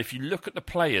 And if you look at the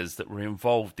players that were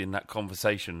involved in that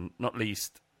conversation, not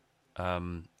least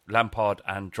Lampard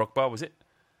and Drogba, was it?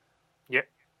 Yeah.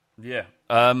 Yeah.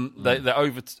 They're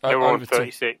over... They were on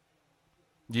 36.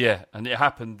 Yeah, and it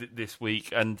happened this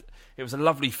week, and it was a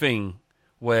lovely thing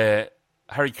where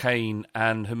Harry Kane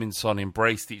and Heung-min Son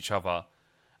embraced each other,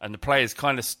 and the players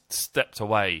kind of stepped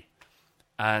away,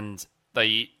 and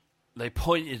they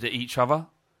pointed at each other.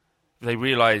 They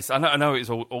realised, I know it's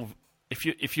all if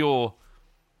you're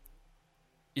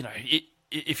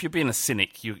being a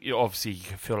cynic, you obviously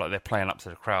you feel like they're playing up to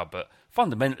the crowd, but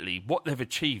fundamentally, what they've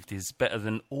achieved is better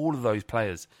than all of those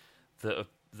players that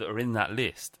are in that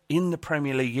list in the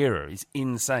Premier League era. Is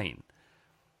insane.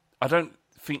 I don't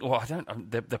think. Well,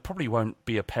 there probably won't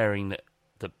be a pairing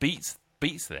that beats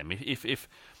them. If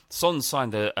Son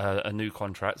signed a new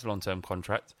contract, a long-term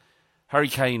contract, Harry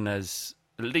Kane has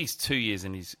at least 2 years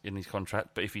in his contract.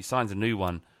 But if he signs a new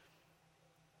one,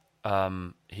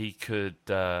 he could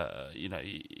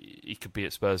he could be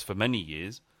at Spurs for many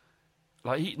years.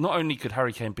 Like, not only could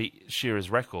Harry Kane beat Shearer's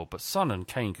record, but Son and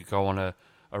Kane could go on a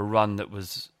run that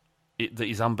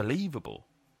is unbelievable.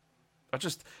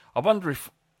 I wonder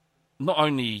if not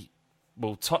only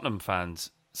will Tottenham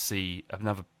fans see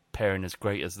another pairing as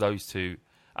great as those two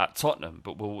at Tottenham,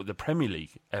 but will the Premier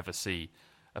League ever see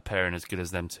a pairing as good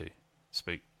as them two?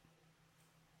 Spook.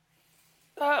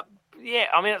 Yeah,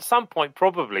 I mean, at some point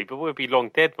probably, but we'll be long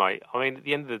dead, mate. I mean, at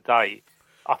the end of the day,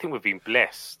 I think we've been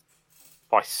blessed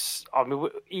by. I mean,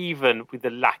 even with the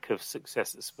lack of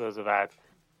success that Spurs have had,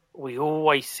 we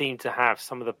always seem to have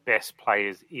some of the best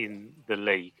players in the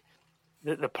league.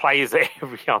 The players that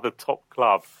every other top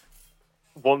club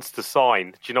wants to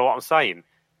sign. Do you know what I'm saying?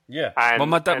 Yeah. Well,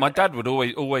 my dad would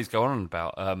always go on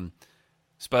about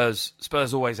Spurs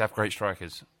always have great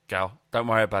strikers. Gal, don't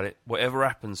worry about it. Whatever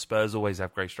happens, Spurs always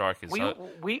have great strikers.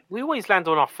 We always land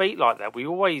on our feet like that. We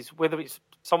always, whether it's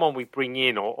someone we bring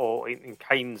in or in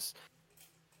Kane's.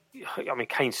 I mean,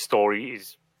 Kane's story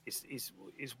is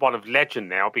one of legend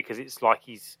now, because it's like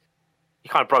he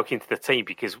kind of broke into the team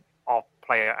because our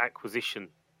player acquisition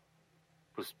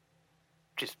was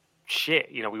just shit.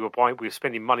 You know, we were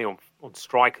spending money on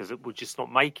strikers that were just not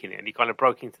making it, and he kind of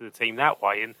broke into the team that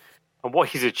way. And what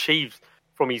he's achieved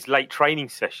from his late training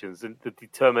sessions and the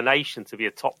determination to be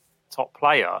a top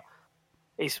player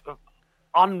is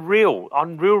unreal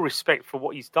respect for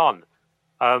what he's done.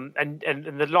 And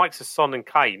the likes of Son and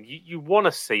Kane, you want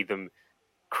to see them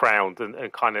crowned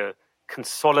and kind of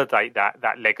consolidate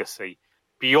that legacy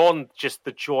beyond just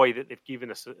the joy that they've given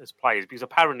us as players, because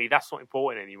apparently that's not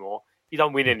important anymore. You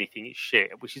don't win anything, it's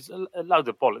shit, which is a load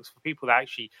of bollocks for people that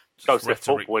actually go to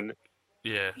football. And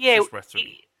just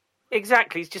rhetoric.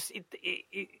 Exactly. It's just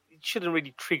it shouldn't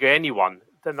really trigger anyone.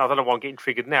 I don't know why I'm getting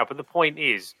triggered now, but the point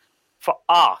is, for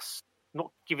us, not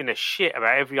giving a shit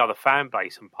about every other fan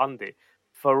base and pundit,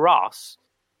 for us,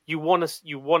 you want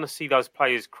to see those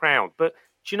players crowned. But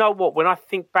do you know what? When I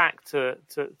think back to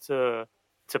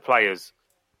players,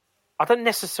 I don't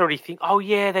necessarily think, oh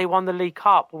yeah, they won the League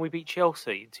Cup when we beat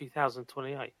Chelsea in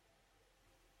 2008.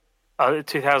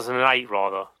 2008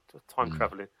 rather. Time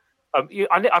travelling.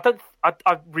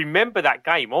 I remember that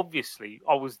game. Obviously,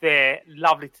 I was there.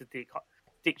 Lovely to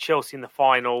dick Chelsea in the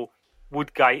final.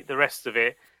 Woodgate, the rest of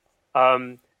it.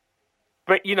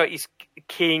 But you know, it's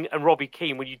King and Robbie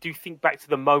Keane. When you do think back to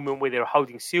the moment where they're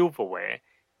holding silverware,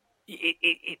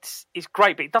 it's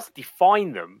great, but it doesn't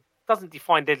define them. It doesn't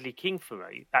define Deadly King for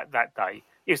me that day.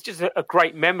 It's just a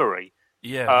great memory.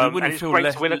 Yeah, we wouldn't feel great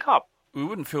less, to win a cup. We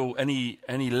wouldn't feel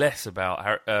any less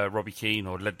about Robbie Keane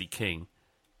or Ledley King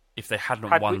if they hadn't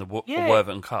won the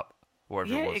Worthington Cup, or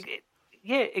whatever it was.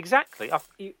 Yeah, exactly.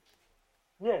 It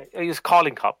was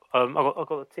Carling Cup. I got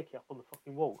the ticket up on the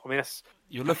fucking wall. I mean, that's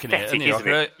you're looking at it, isn't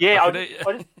it? Yeah, I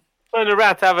just turned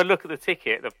around to have a look at the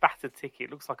ticket. The battered ticket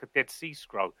looks like a Dead Sea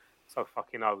Scroll. So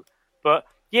fucking old. But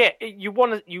yeah, we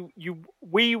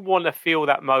want to feel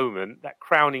that moment, that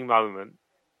crowning moment,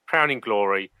 crowning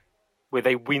glory, where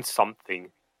they win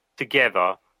something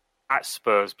together at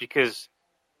Spurs, because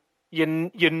you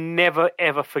never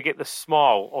ever forget the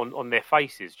smile on their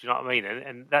faces. Do you know what I mean?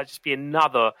 And that just be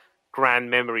another grand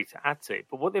memory to add to it.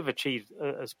 But what they've achieved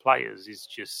as players is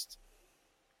just,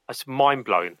 it's mind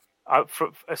blowing.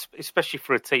 Especially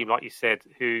for a team like you said,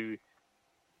 who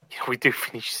we do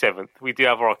finish seventh. We do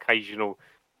have our occasional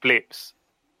blips.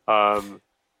 And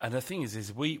the thing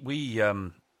is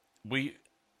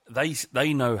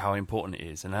they know how important it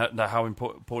is, and how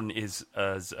important it is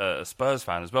as a Spurs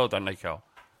fan as well, don't they, Cal?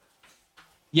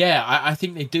 Yeah, I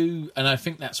think they do, and I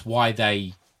think that's why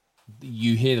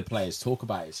you hear the players talk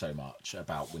about it so much,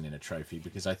 about winning a trophy,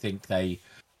 because I think they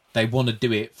want to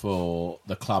do it for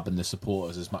the club and the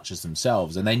supporters as much as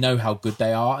themselves, and they know how good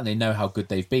they are, and they know how good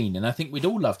they've been, and I think we'd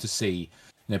all love to see,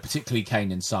 particularly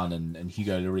Kane and Son and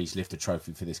Hugo Lloris lift a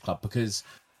trophy for this club, because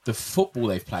the football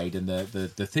they've played and the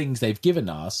things they've given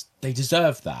us, they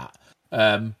deserve that.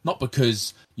 Not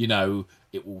because,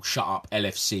 it will shut up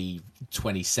LFC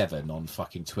 27 on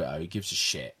fucking Twitter. Who gives a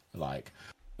shit,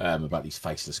 about these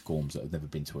faceless gorms that have never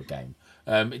been to a game.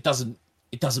 It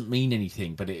doesn't mean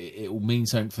anything, but it will mean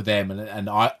something for them, and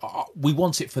we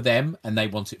want it for them, and they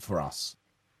want it for us.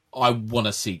 I want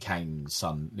to see Kane and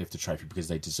Son lift the trophy because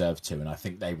they deserve to, and I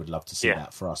think they would love to see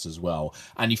that for us as well.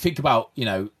 And you think about,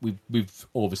 we've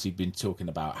obviously been talking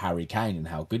about Harry Kane and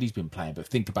how good he's been playing, but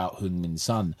think about Heung-min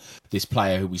Son, this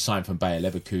player who we signed from Bayer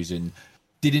Leverkusen.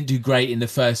 Didn't do great in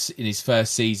his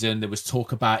first season. There was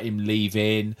talk about him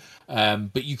leaving,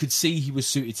 but you could see he was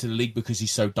suited to the league because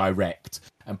he's so direct.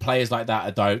 And players like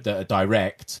that that are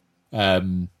direct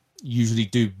usually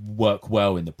do work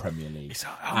well in the Premier League. It's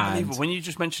unbelievable. When you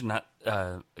just mentioned that,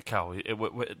 Cal,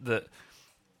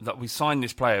 that we signed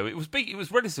this player, it was big. It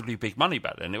was relatively big money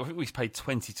back then. I think we paid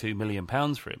 £22 million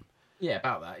for him. Yeah,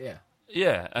 about that. Yeah.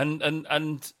 Yeah,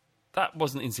 and that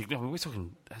wasn't insignificant. We're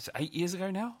talking 8 years ago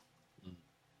now.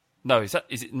 No, is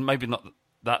it maybe not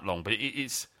that long, but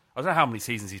it's. I don't know how many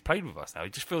seasons he's played with us now.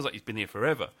 It just feels like he's been here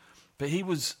forever. But he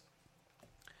was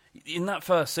in that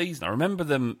first season. I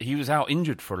remember he was out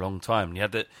injured for a long time. And he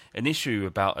had an issue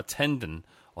about a tendon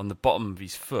on the bottom of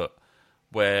his foot,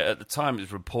 where at the time it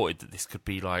was reported that this could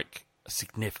be like a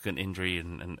significant injury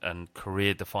and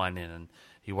career defining, and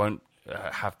he won't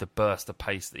have the burst of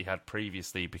pace that he had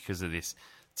previously because of this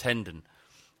tendon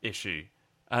issue.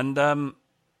 And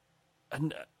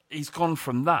he's gone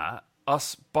from that,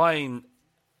 us buying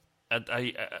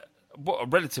a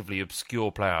relatively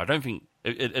obscure player. I don't think...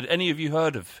 Had any of you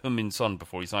heard of Heung-min Son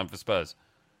before he signed for Spurs?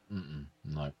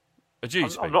 No.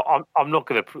 I'm not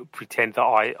going to pretend that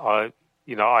I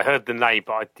heard the name,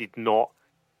 but I did not.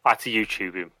 I had to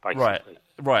YouTube him, basically.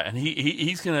 Right, and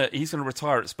he's gonna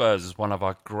retire at Spurs as one of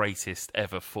our greatest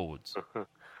ever forwards.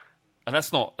 And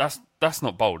that's not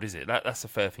bold, is it? That's a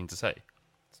fair thing to say.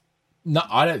 No,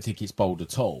 I don't think it's bold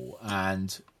at all.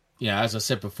 And as I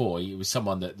said before, he was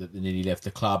someone that nearly left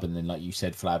the club, and then, like you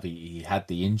said, Flav, he had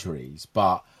the injuries.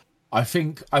 But I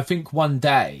think one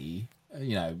day,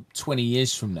 20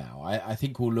 years from now, I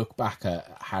think we'll look back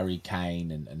at Harry Kane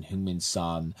and Heung-min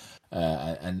Son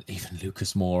and even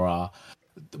Lucas Moura.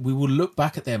 We will look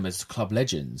back at them as club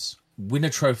legends, win a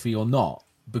trophy or not,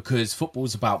 because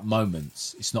football's about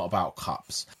moments. It's not about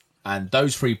cups. And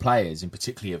those three players in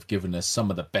particular have given us some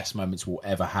of the best moments we'll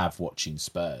ever have watching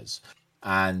Spurs.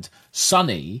 And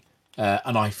Sonny,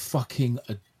 and I fucking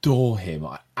adore him.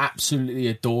 I absolutely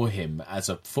adore him as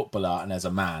a footballer and as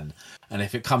a man. And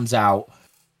if it comes out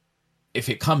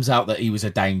that he was a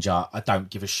danger, I don't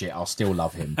give a shit. I'll still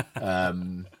love him.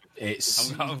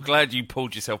 I'm glad you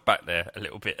pulled yourself back there a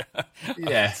little bit.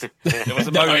 Yeah. There was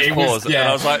a moment's pause, and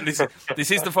I was like, this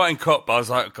is the fighting cop, but I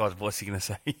was like, God, what's he going to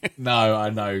say? No,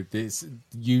 I know. This,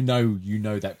 you know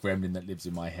that gremlin that lives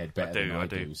in my head better than I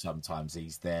do. Sometimes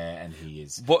he's there and he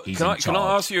is. Can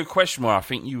I ask you a question where I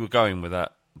think you were going with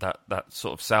that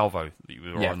sort of salvo that you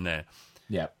were on there?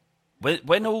 Yeah.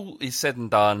 When all is said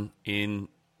and done in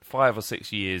 5 or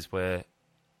 6 years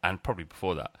and probably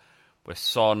before that, where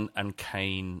Son and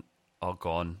Kane are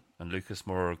gone and Lucas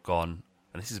Moura are gone,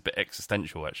 and this is a bit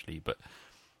existential actually, but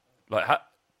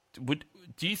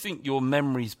do you think your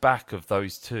memories back of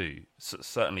those two,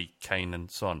 certainly Kane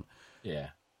and Son, do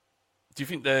you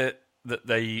think that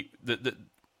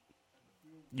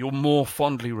you'll more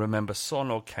fondly remember Son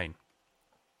or Kane?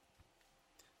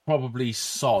 Probably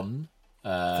Son.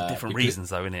 For different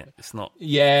reasons though, isn't it? It's not.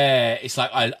 Yeah, it's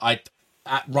like I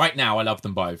right now I love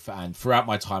them both, and throughout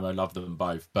my time I love them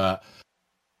both, but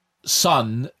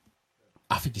Son,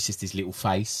 I think it's just his little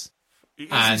face.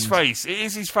 It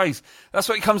is his face. That's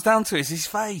what it comes down to. It's his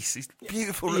face. His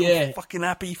beautiful little fucking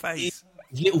happy face.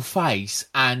 Little face,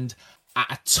 and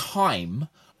at a time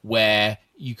where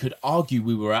you could argue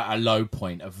we were at a low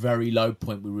point, a very low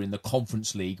point. We were in the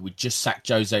Conference League. We'd just sacked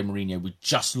Jose Mourinho. We'd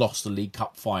just lost the League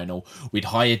Cup final. We'd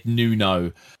hired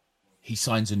Nuno. He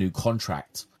signs a new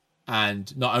contract.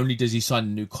 And not only does he sign a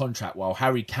new contract, while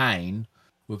Harry Kane,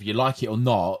 whether you like it or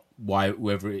not,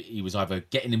 whether he was either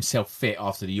getting himself fit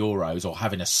after the Euros or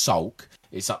having a sulk,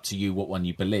 it's up to you what one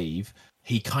you believe,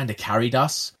 he kind of carried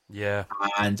us. Yeah.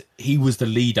 And he was the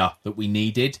leader that we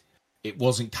needed. It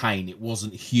wasn't Kane. It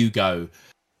wasn't Hugo.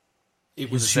 It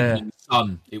was Heung-min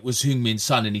Son. It was Heung-min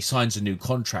Son, and he signs a new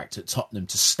contract at Tottenham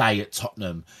to stay at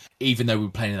Tottenham, even though we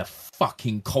were playing in a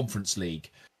fucking Conference League.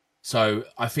 So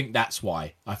I think that's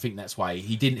why.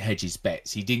 He didn't hedge his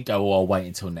bets. He didn't go, I'll wait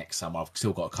until next summer. I've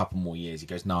still got a couple more years. He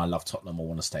goes, no, I love Tottenham. I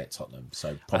want to stay at Tottenham.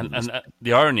 So and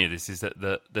the irony of this is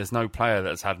that there's no player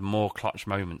that's had more clutch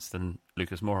moments than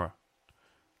Lucas Moura.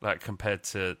 Like compared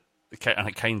to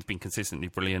Kane's been consistently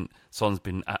brilliant. Son's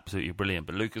been absolutely brilliant.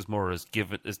 But Lucas Moura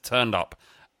has turned up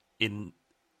in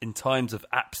times of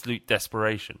absolute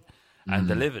desperation and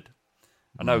delivered.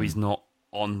 I know he's not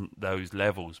on those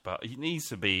levels, but he needs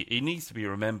to be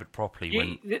remembered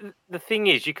properly. The thing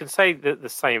is, you can say the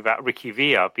same about Ricky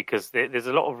Villa, because there's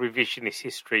a lot of revisionist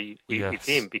history with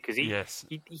him, because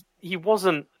he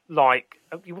wasn't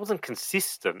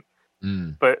consistent,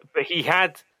 but he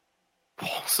had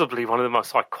possibly one of the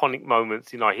most iconic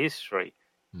moments in our history,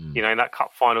 in that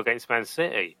cup final against Man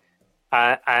City,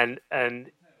 and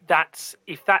that's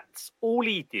all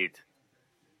he did.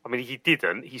 I mean, he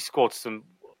didn't. He scored some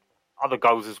other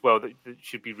goals as well that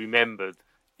should be remembered.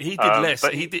 He did less.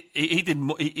 But he did.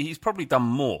 He's probably done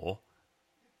more.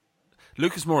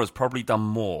 Lucas Moura's probably done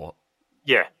more.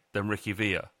 Yeah. Than Ricky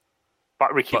Villa.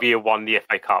 But Ricky Villa won the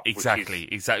FA Cup. Exactly.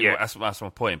 Yeah. That's my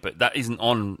point. But that isn't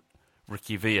on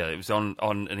Ricky Villa. It was on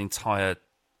an entire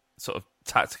sort of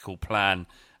tactical plan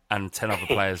and 10 other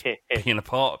players being a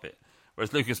part of it.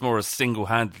 Whereas Lucas Moura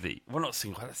single-handedly, well, not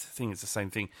single. That's the thing; it's the same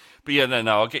thing. But yeah,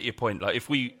 no, I get your point. Like if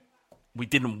we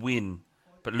didn't win,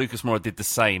 but Lucas Moura did the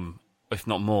same, if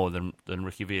not more, than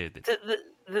Ricky Villa did.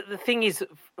 The thing is,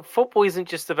 football isn't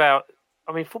just about.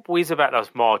 I mean, football is about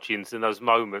those margins and those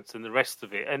moments and the rest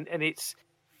of it. And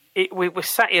we're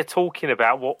sat here talking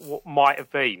about what might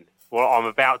have been. Well, I'm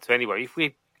about to anyway. If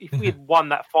we had won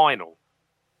that final,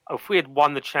 if we had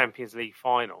won the Champions League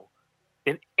final,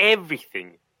 then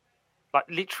everything, like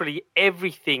literally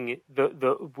everything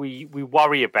that we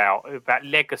worry about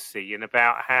legacy and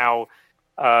about how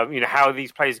how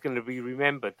these players are going to be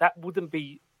remembered, that wouldn't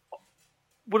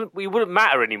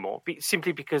matter anymore.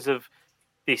 Simply because of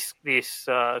this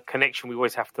connection we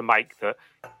always have to make, that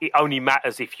it only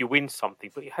matters if you win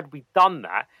something. But had we done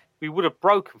that, we would have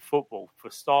broken football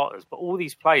for starters. But all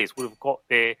these players would have got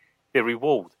their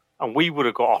reward, and we would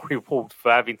have got our reward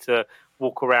for having to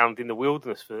walk around in the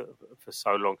wilderness for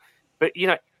so long. But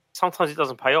sometimes it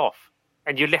doesn't pay off,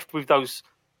 and you're left with those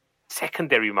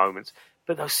secondary moments.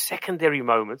 But those secondary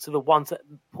moments are the ones that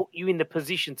put you in the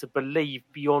position to believe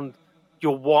beyond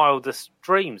your wildest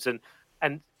dreams. And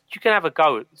you can have a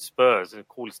go at Spurs and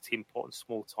call us tin pot and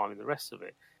small time and the rest of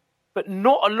it. But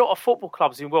not a lot of football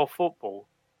clubs in world football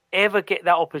ever get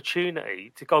that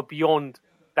opportunity to go beyond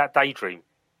that daydream.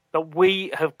 That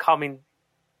we have come in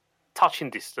touching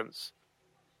distance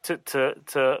to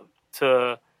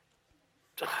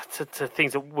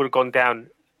things that would have gone down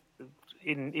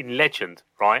in legend,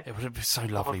 right? It would have been so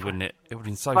lovely, wouldn't it? It would have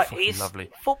been so fucking lovely.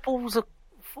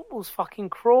 Football's fucking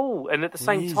cruel, and at the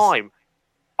same time,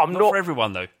 I'm not for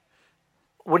everyone though.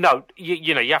 Well, no,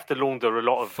 you have to launder a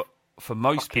lot of for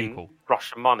most people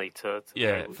Russian money to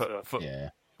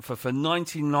for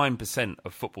 99%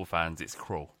 of football fans, it's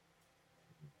cruel.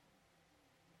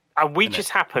 And we just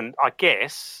happen, I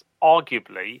guess,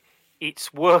 arguably,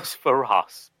 it's worse for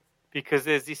us because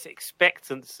there's this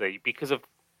expectancy because of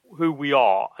who we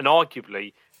are, and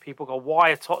arguably people go,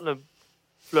 why are Tottenham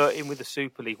flirting with the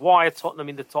Super League? Why are Tottenham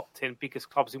in the top 10 biggest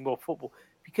clubs in world football?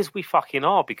 Because we fucking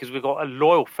are, because we've got a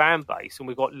loyal fan base and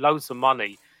we've got loads of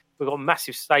money, we've got a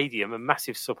massive stadium and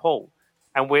massive support,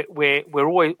 and we're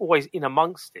always in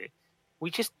amongst it.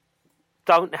 We just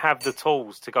don't have the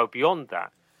tools to go beyond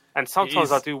that. And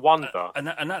sometimes I do wonder.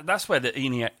 That's where the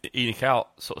ENIC out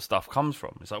sort of stuff comes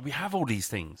from. It's like we have all these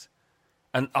things.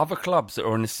 And other clubs that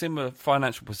are in a similar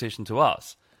financial position to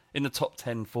us, in the top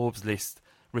 10 Forbes list,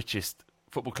 richest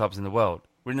football clubs in the world,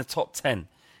 we're in the top 10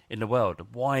 in the world.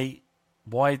 Why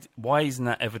isn't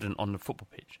that evident on the football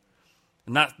pitch?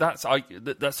 And that's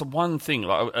the one thing.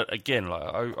 Like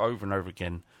over and over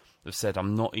again, I've said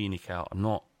I'm not ENIC out. I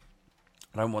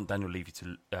don't want Daniel Levy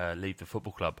to leave the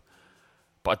football club,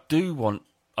 but I do want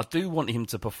him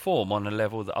to perform on a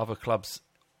level that other clubs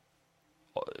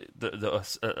that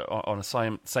are on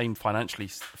the same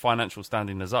financial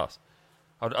standing as us.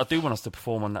 I do want us to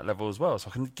perform on that level as well, so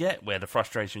I can get where the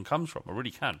frustration comes from. I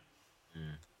really can.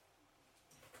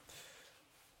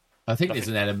 I think there's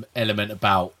an element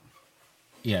about,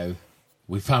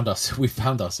 we found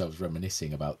ourselves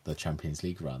reminiscing about the Champions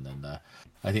League run, and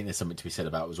I think there's something to be said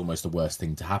about it was almost the worst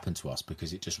thing to happen to us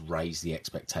because it just raised the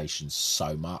expectations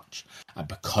so much, and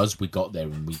because we got there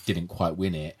and we didn't quite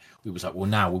win it, we was like, well,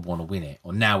 now we want to win it,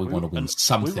 or now we want to win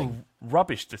something. We were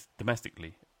rubbish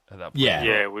domestically at that point.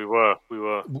 Yeah, we were.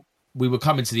 We were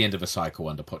coming to the end of a cycle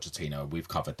under Pochettino. We've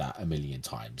covered that a million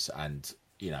times, and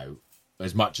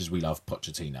as much as we love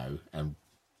Pochettino, and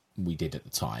we did at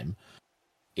the time,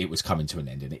 it was coming to an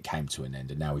end, and it came to an end,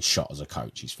 and now he's shot as a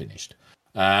coach. He's finished.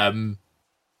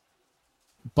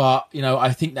 But,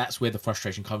 I think that's where the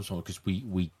frustration comes from, because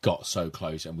we got so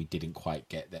close and we didn't quite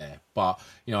get there. But,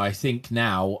 I think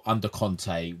now, under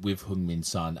Conte, with Heung-min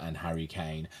Son and Harry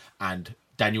Kane, and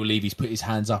Daniel Levy's put his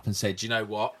hands up and said, you know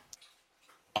what?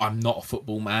 I'm not a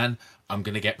football man. I'm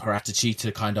going to get Paratici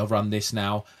to kind of run this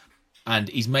now. And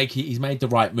he's made the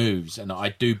right moves. And I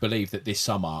do believe that this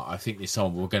summer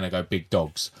we're going to go big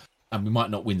dogs. And we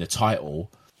might not win the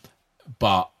title,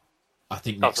 but I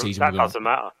think next season... That doesn't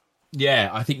matter. Yeah,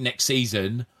 I think next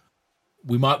season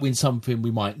we might win something,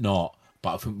 we might not.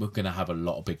 But I think we're going to have a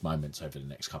lot of big moments over the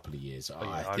next couple of years.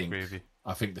 I agree with you.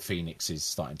 I think the Phoenix is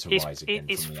starting to rise again.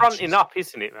 It's fronting up,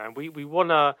 isn't it, man? We want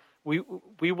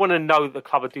to know the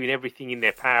club are doing everything in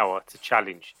their power to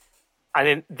challenge.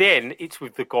 And then it's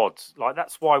with the gods. Like,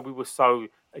 that's why we were so,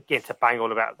 again, to bang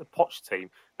on about the Poch team.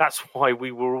 That's why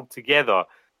we were all together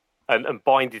and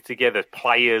binded together,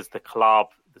 players, the club,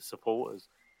 the supporters,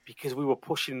 because we were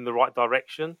pushing in the right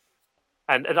direction.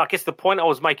 And I guess the point I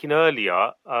was making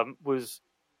earlier was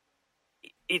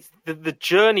it's the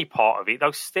journey part of it,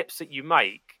 those steps that you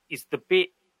make, is the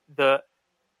bit that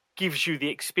gives you the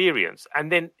experience.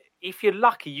 And then if you're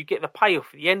lucky, you get the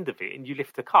payoff at the end of it and you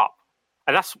lift the cup.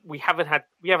 And that's we haven't had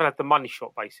the money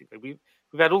shot, basically. We've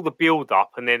had all the build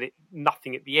up and then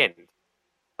nothing at the end.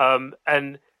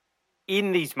 And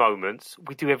in these moments,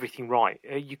 we do everything right.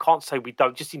 You can't say we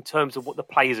don't, just in terms of what the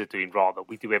players are doing, rather,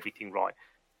 we do everything right.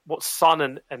 What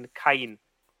Son and Kane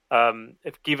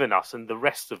have given us and the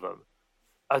rest of them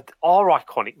are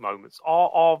iconic moments,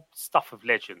 are stuff of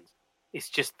legend. It's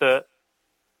just that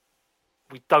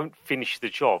we don't finish the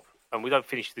job, and we don't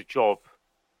finish the job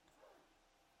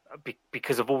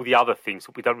because of all the other things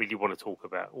that we don't really want to talk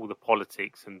about, all the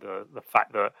politics and the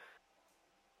fact that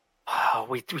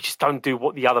we just don't do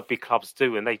what the other big clubs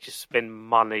do, and they just spend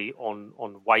money on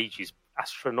wages,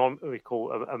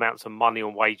 astronomical amounts of money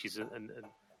on wages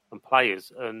and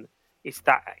players. And it's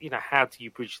that, how do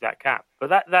you bridge that gap?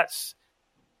 But that's,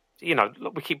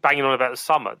 look, we keep banging on about the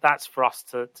summer. That's for us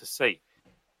to see.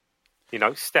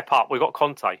 Step up. We've got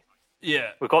Conte.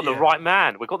 Yeah. We've got the right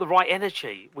man. We've got the right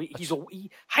energy.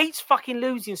 He hates fucking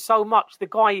losing so much. The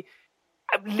guy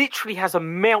literally has a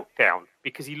meltdown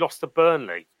because he lost to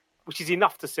Burnley, which is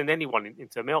enough to send anyone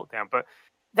into a meltdown. But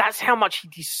that's how much he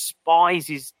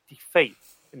despises defeat.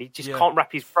 And he just can't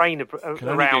wrap his brain around. Can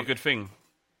only be a good thing.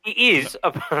 It is,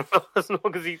 as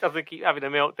long as he doesn't keep having a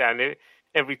meltdown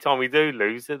every time we do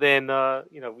lose. Then,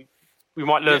 we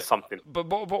might learn something. But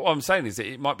what I'm saying is that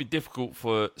it might be difficult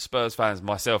for Spurs fans,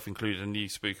 myself included, and you,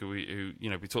 Spooker, who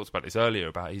we talked about this earlier,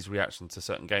 about his reaction to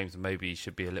certain games, and maybe he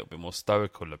should be a little bit more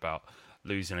stoical about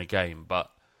losing a game. But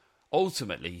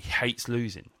ultimately, he hates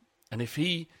losing. And if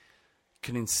he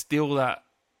can instill that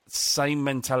same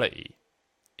mentality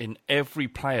in every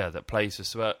player that plays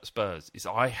for Spurs, is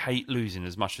I hate losing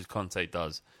as much as Conte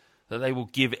does, that they will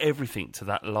give everything to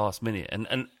that last minute.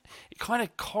 And it kind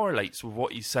of correlates with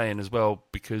what he's saying as well,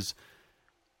 because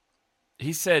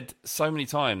he said so many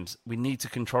times, we need to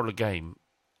control a game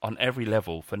on every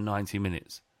level for 90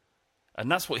 minutes. And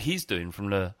that's what he's doing from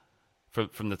the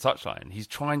touchline. He's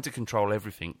trying to control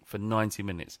everything for 90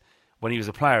 minutes. When he was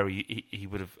a player, he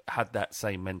would have had that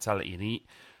same mentality, and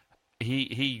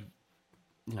he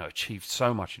achieved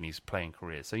so much in his playing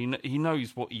career. So he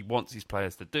knows what he wants his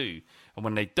players to do, and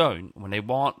when they don't, when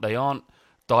they aren't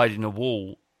dyed in a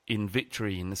wall in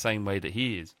victory in the same way that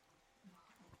he is,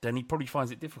 then he probably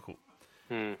finds it difficult.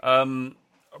 I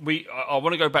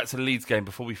want to go back to the Leeds game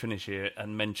before we finish here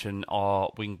and mention our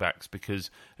wing-backs,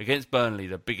 because against Burnley,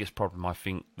 the biggest problem I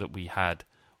think that we had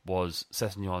was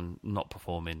Sessegnon not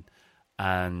performing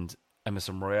and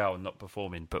Emerson Royale not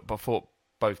performing. But before,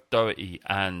 both Doherty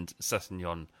and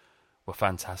Sessegnon were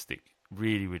fantastic.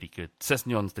 Really, really good.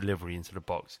 Sessegnon's delivery into the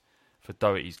box for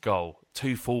Doherty's goal.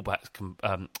 Two fullbacks,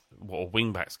 or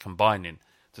wing-backs combining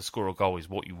to score a goal is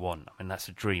what you want. I mean, that's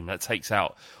a dream. That takes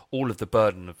out all of the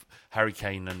burden of Harry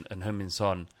Kane and Heung-min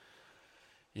Son.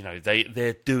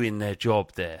 They're doing their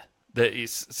job there.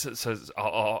 So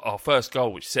our first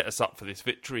goal, which set us up for this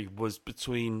victory, was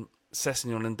between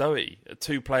Sessegnon and Doherty,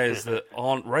 two players that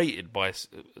aren't rated by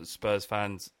Spurs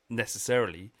fans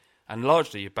necessarily, and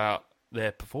largely about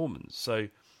their performance. So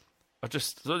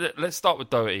let's start with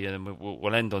Doherty, and then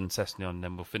we'll end on Sessegnon, and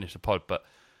then we'll finish the pod. But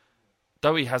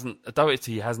Doherty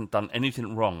hasn't done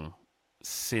anything wrong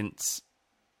since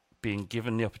being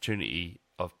given the opportunity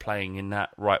of playing in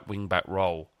that right wing back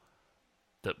role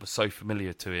that was so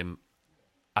familiar to him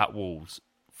at Wolves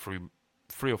through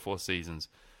 3 or 4 seasons,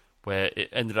 where it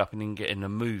ended up in him getting a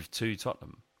move to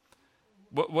Tottenham.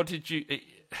 What did you?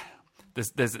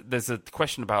 There's a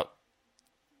question about,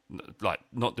 like,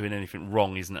 not doing anything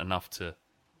wrong isn't enough to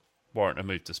warrant a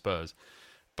move to Spurs,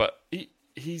 but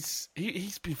he's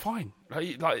been fine.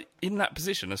 Like in that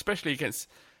position, especially against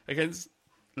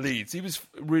Leeds, he was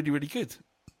really, really good.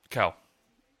 Cal.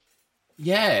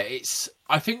 Yeah,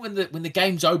 I think when the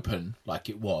game's open, like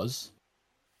it was,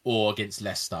 or against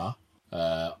Leicester,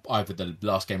 either the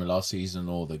last game of last season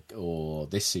or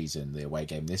this season, the away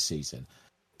game this season,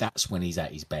 that's when he's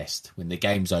at his best. When the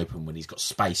game's open, when he's got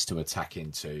space to attack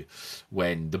into,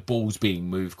 when the ball's being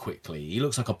moved quickly. He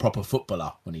looks like a proper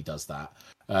footballer when he does that.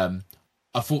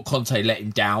 I thought Conte let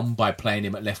him down by playing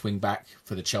him at left wing back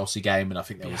for the Chelsea game, and I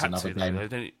think there was another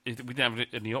game. We didn't have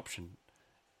any option.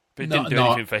 But it didn't do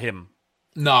anything for him.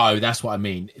 No, that's what I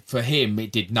mean. For him,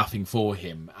 it did nothing for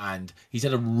him. And he's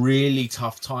had a really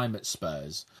tough time at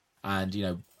Spurs. And,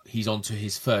 he's on to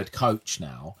his third coach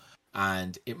now.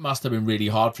 And it must have been really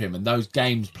hard for him. And those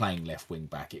games playing left wing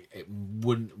back, it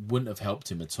wouldn't have helped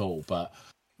him at all. But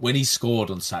when he scored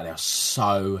on Saturday, I was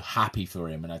so happy for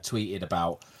him. And I tweeted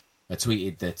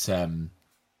that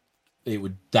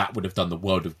that would have done the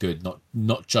world of good,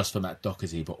 not just for Matt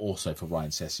Doherty, but also for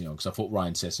Ryan Sessegnon, because I thought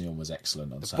Ryan Sessegnon was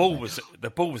excellent on Saturday. The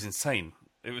ball was insane.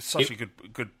 It was such a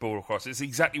good ball across. It's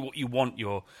exactly what you want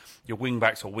your wing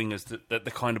backs or wingers,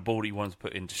 the kind of ball that you want to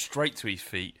put in, just straight to his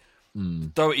feet.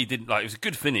 Doherty didn't it was a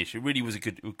good finish. It really was a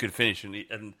good finish,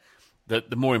 and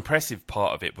the more impressive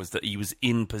part of it was that he was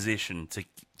in position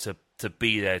to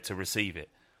be there to receive it.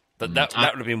 That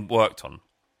would have been worked on.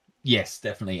 Yes,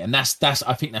 definitely, and that's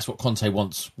I think that's what Conte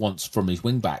wants from his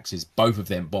wing backs, is both of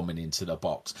them bombing into the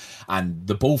box. And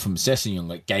the ball from Sessegnon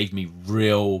that gave me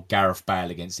real Gareth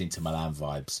Bale against Inter Milan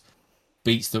vibes.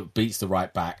 Beats the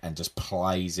right back and just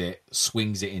plays it,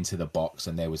 swings it into the box,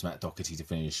 and there was Matt Doherty to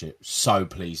finish it. So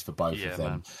pleased for both of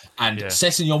them. Man. And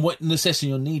Sessegnon, what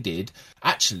Sessegnon needed,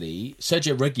 actually,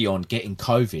 Sergio Reguilón getting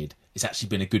COVID, it's actually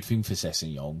been a good thing for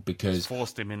Sessegnon, because it's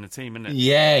forced him in the team, isn't it?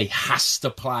 Yeah, he has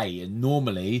to play, and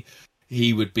normally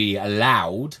he would be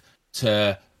allowed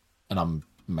to, and I'm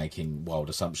making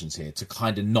wild assumptions here, to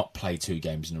kind of not play 2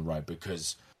 games in a row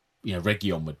because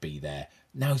Reguilón would be there.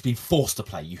 Now he's been forced to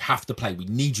play. You have to play. We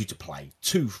need you to play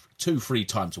 2-3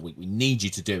 times a week. We need you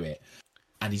to do it,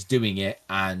 and he's doing it,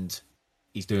 and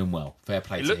he's doing well. Fair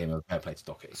play to him, and fair play to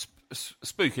Doherty.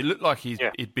 Spook. It looked like he'd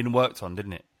been worked on,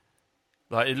 didn't it?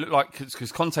 Like it looked like,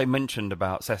 because Conte mentioned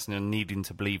about Sessegnon needing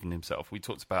to believe in himself. We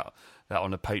talked about that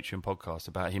on a Patreon podcast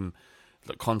about him.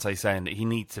 Conte saying that he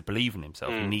needs to believe in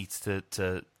himself. He needs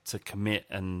to commit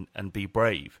and be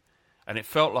brave. And it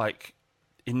felt like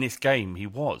in this game he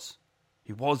was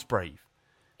brave.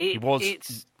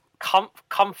 It's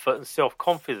comfort and self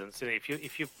confidence. And if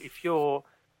you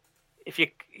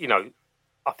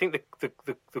I think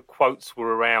the quotes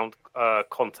were around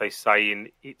Conte saying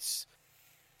it's.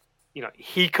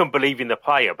 He can believe in the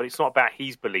player, but it's not about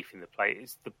his belief in the player.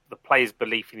 It's the player's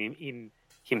belief in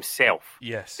himself.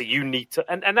 Yes. That you need to...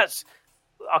 And that's...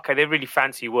 Okay, they're really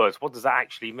fancy words. What does that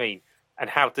actually mean? And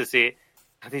how does it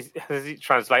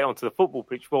translate onto the football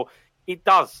pitch? Well, it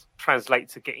does translate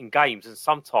to getting games, and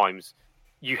sometimes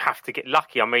you have to get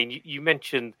lucky. I mean, you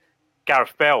mentioned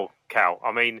Gareth Bale, Cal.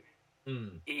 I mean,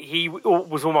 he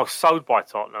was almost sold by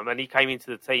Tottenham, and he came into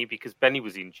the team because Benny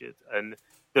was injured, and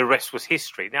the rest was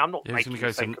history. Now, I'm not making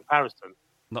the same comparison.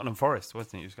 Nottingham Forest,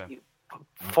 wasn't it? He was going.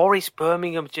 Forest,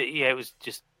 Birmingham, it was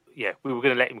just, we were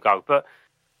going to let him go. But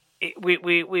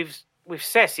with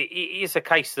Cess, it is a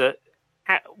case that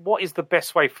what is the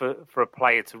best way for a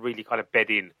player to really kind of bed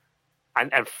in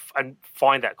and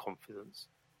find that confidence?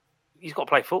 He's got to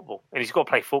play football, and he's got to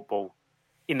play football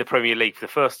in the Premier League for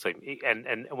the first team.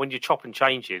 And when you're chop and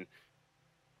changing,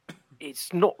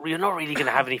 you're not really going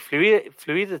to have any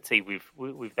fluidity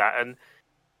with that.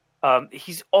 And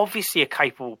he's obviously a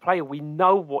capable player. We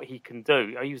know what he can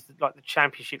do. He was like the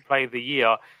Championship Player of the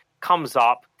Year. Comes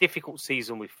up, difficult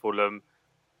season with Fulham.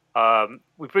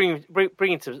 We bring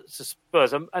him to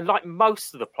Spurs, and like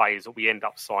most of the players that we've ended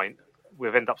up signing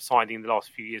in the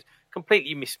last few years,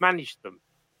 completely mismanaged them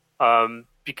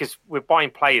because we're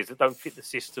buying players that don't fit the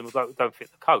system, don't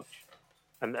fit the coach,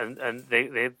 and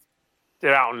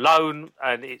they're out on loan,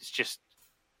 and it's just,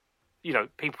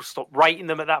 people stop rating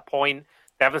them at that point.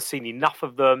 They haven't seen enough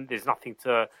of them. There's nothing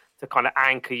to kind of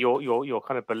anchor your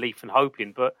kind of belief and hope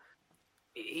in. But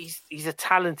he's a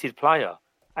talented player,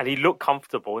 and he looked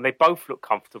comfortable, and they both look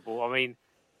comfortable. I mean,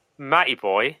 Matty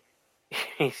boy,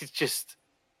 he's just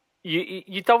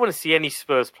you don't want to see any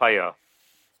Spurs player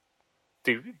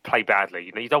play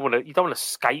badly. You don't want to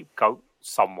scapegoat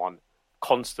someone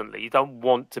constantly. You don't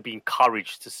want to be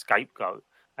encouraged to scapegoat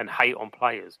and hate on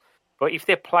players. But if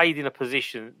they're played in a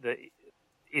position that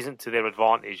isn't to their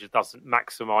advantage, it doesn't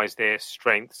maximise their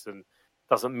strengths and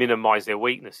doesn't minimise their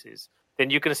weaknesses,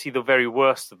 then you're going to see the very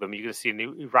worst of them. You're going to see an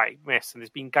erratic mess. And there's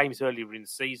been games earlier in the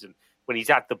season when he's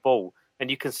had the ball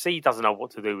and you can see he doesn't know what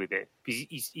to do with it because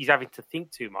he's having to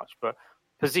think too much. But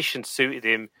position suited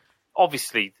him.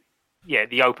 Obviously,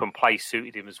 the open play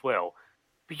suited him as well.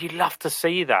 But you love to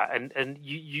see that, and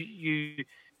you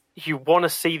want to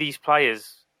see these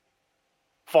players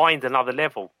find another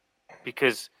level,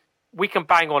 because we can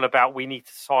bang on about we need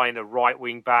to sign a right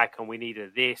wing back and we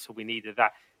needed this or we needed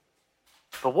that.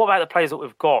 But what about the players that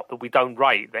we've got that we don't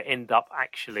rate that end up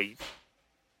actually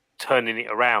turning it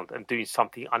around and doing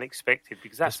something unexpected?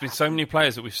 Because there's been so many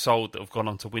players that we've sold that have gone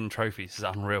on to win trophies. It's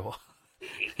unreal.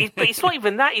 But it's not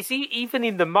even that. It's even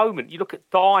in the moment. You look at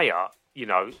Dyer.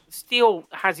 Still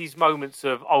has his moments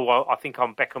of, I think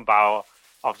I'm Beckenbauer.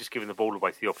 I've just given the ball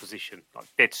away to the opposition, like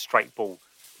dead straight ball,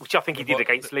 which I think he did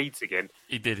against Leeds again.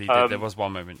 He did. There was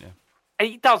one moment, yeah. And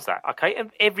he does that, okay?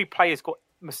 And every player's got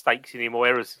mistakes in him or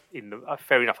errors in them.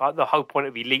 Fair enough. The whole point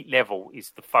of elite level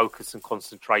is the focus and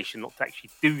concentration, not to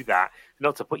actually do that,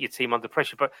 not to put your team under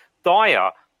pressure. But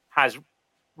Dyer has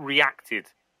reacted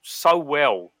so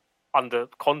well under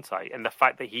Conte, and the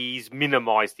fact that he's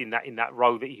minimised in that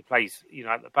role that he plays,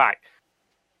 at the back.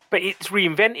 But it's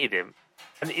reinvented him.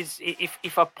 And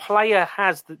if a player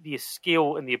has the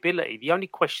skill and the ability, the only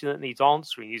question that needs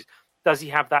answering is, does he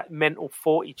have that mental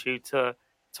fortitude to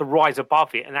rise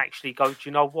above it and actually go, do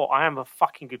you know what? I am a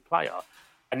fucking good player.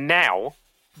 And now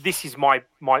this is my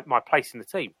place in the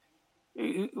team.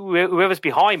 Whoever's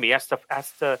behind me has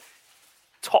to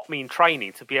top me in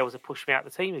training to be able to push me out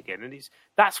of the team again. And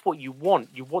that's what you want.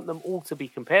 You want them all to be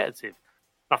competitive.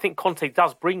 And I think Conte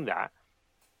does bring that.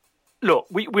 Look,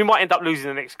 we might end up losing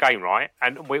the next game, right?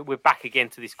 And we're back again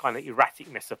to this kind of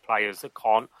erraticness of players that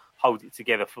can't hold it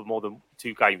together for more than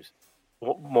 2 games,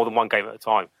 more than 1 game at a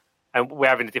time. And we're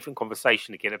having a different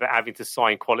conversation again about having to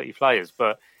sign quality players.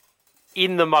 But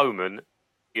in the moment,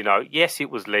 yes,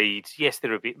 it was Leeds. Yes,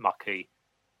 they're a bit mucky.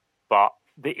 But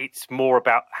it's more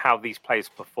about how these players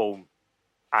perform.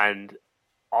 And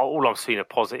all I'm seeing are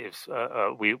positives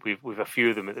with a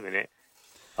few of them at the minute.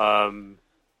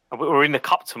 We're in the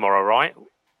cup tomorrow, right?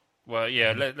 Well,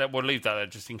 yeah, we'll leave that there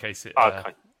just in case it...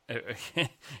 Okay.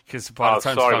 Because by the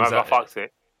time sorry, it comes man, out... I fucked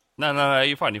it. No,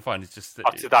 you're fine. It's just...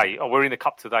 today. We're in the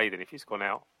cup today then, if it's gone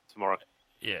out tomorrow.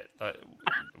 Yeah,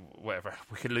 whatever.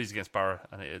 We could lose against Borough,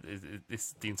 and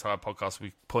the entire podcast will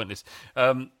be pointless.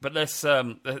 But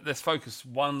let's focus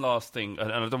one last thing,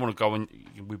 and I don't want to go on.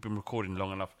 We've been recording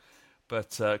long enough,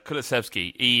 but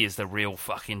Kulusevski, he is the real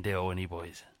fucking deal, isn't he,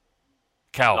 boys?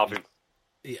 Cal, love him.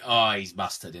 He's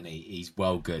mustard, isn't he? He's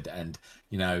well good, and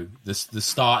the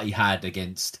start he had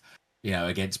against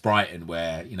Brighton,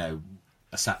 where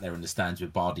I sat there in the stands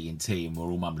with Bardi and T, and we're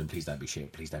all mumbling, "Please don't be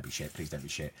shit, please don't be shit, please don't be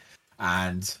shit."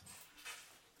 And,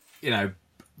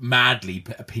 madly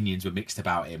opinions were mixed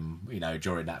about him,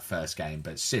 during that first game.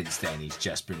 But since then, he's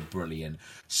just been brilliant.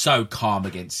 So calm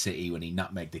against City when he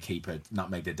nutmegged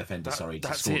the defender,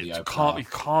 to score the opener.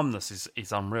 Calmness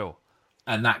is unreal.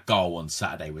 And that goal on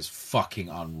Saturday was fucking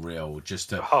unreal.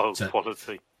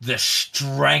 Quality. The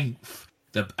strength,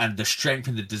 and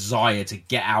the desire to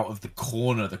get out of the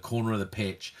corner of the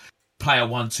pitch. Play a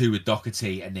 1-2 with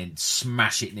Doherty and then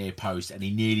smash it near post, and he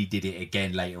nearly did it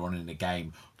again later on in the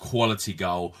game. Quality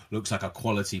goal, looks like a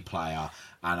quality player,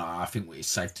 and I think it's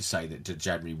safe to say that the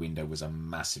January window was a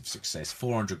massive success.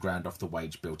 400 grand off the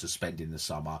wage bill to spend in the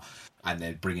summer, and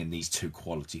then bringing these 2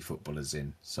 quality footballers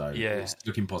in. So it's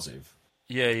looking positive.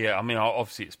 Yeah. I mean,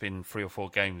 obviously it's been 3 or 4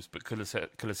 games, but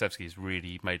Kulusevski has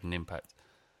really made an impact.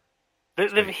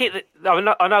 They've hit.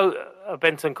 I know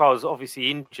Benton Carl's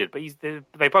obviously injured, but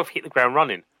they both hit the ground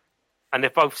running, and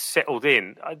they've both settled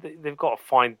in. They've got to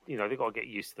find, they've got to get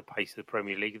used to the pace of the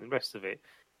Premier League and the rest of it.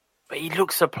 But he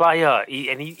looks a player,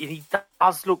 he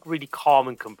does look really calm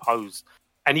and composed,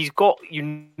 and he's got,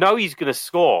 he's going to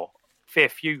score a fair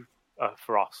few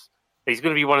for us. He's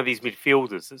going to be one of these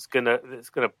midfielders that's going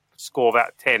to score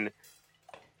about 10,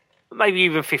 maybe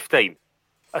even 15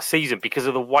 a season because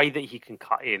of the way that he can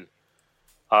cut in.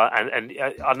 And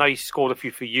I know he scored a few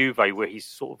for Juve where he's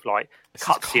sort of like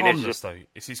cuts in.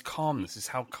 It's his calmness. It's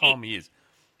how calm he is.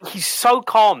 He's so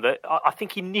calm that I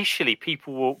think initially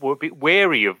people were a bit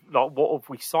wary of like, what have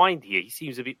we signed here? He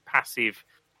seems a bit passive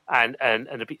and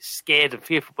a bit scared and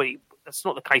fearful, but that's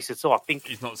not the case at all. I think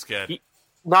he's not scared. He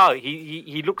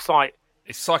looks like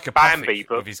it's psychopathic Bambi,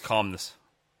 with his calmness.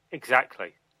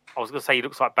 Exactly. I was going to say he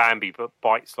looks like Bambi, but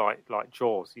bites like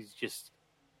Jaws.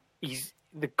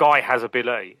 The guy has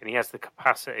ability and he has the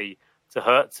capacity to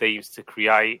hurt teams, to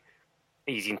create.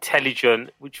 He's intelligent,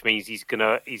 which means he's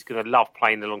gonna love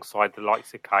playing alongside the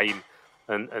likes of Kane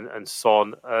and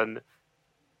Son, and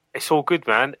it's all good,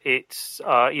 man. It's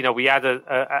we had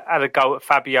a go at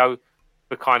Fabio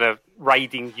for kind of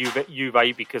raiding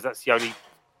Juve because that's the only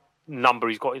number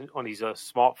he's got on his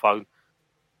smartphone,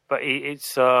 but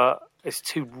it's 2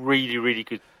 really really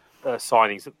good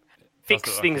signings that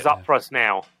fix things up for us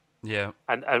now. Yeah,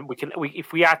 and we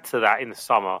if we add to that in the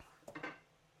summer,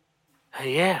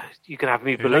 you can have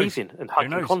me believing and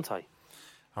hugging Conte.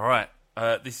 All right,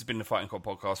 this has been the Fighting Cock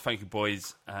podcast. Thank you,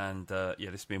 boys, and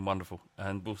this has been wonderful,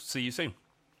 and we'll see you soon.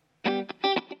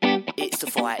 It's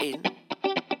the fighting.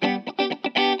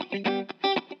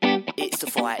 It's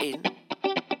the fighting.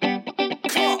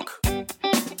 Cock.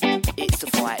 It's the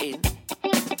fighting.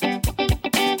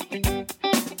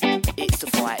 It's the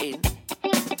fighting.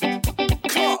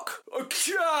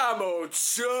 Come on,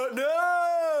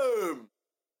 Tottenham!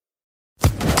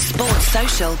 Sports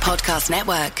Social Podcast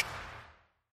Network.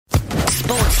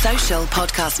 Sports Social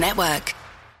Podcast Network.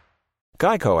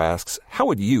 Geico asks, how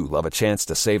would you love a chance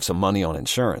to save some money on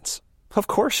insurance? Of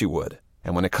course you would.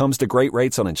 And when it comes to great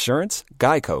rates on insurance,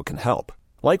 Geico can help.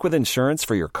 Like with insurance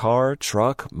for your car,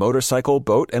 truck, motorcycle,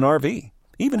 boat, and RV.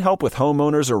 Even help with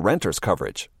homeowners or renters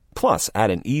coverage. Plus,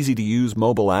 add an easy-to-use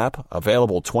mobile app,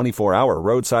 available 24-hour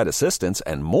roadside assistance,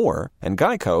 and more, and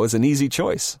Geico is an easy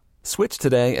choice. Switch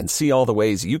today and see all the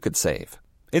ways you could save.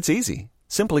 It's easy.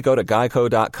 Simply go to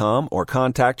geico.com or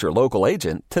contact your local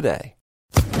agent today.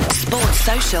 Sports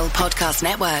Social Podcast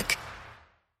Network.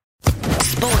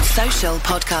 Sports Social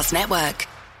Podcast Network.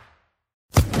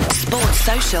 Sports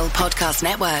Social Podcast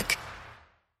Network.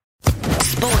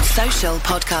 Sports Social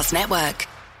Podcast Network.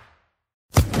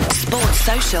 Sports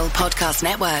Social Podcast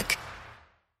Network.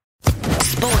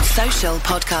 Sports Social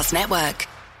Podcast Network.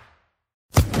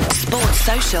 Sports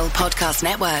Social Podcast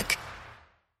Network.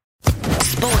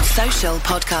 Sports Social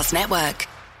Podcast Network.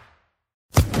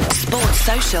 Sports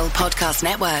Social Podcast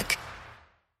Network.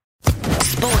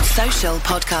 Sports Social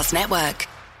Podcast Network.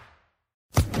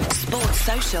 Sports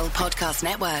Social Podcast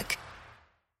Network.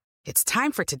 It's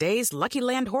time for today's Lucky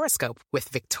Land horoscope with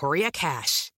Victoria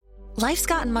Cash. Life's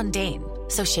gotten mundane,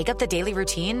 so shake up the daily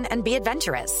routine and be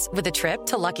adventurous with a trip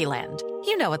to Lucky Land.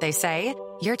 You know what they say,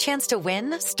 your chance to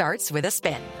win starts with a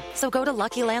spin. So go to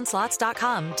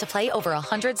LuckyLandSlots.com to play over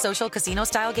 100 social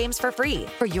casino-style games for free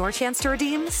for your chance to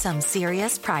redeem some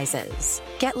serious prizes.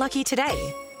 Get lucky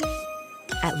today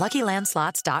at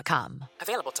LuckyLandSlots.com.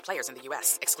 Available to players in the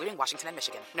U.S., excluding Washington and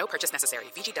Michigan. No purchase necessary.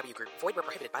 VGW Group. Void where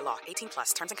prohibited by law.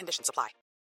 18+. Terms and conditions apply.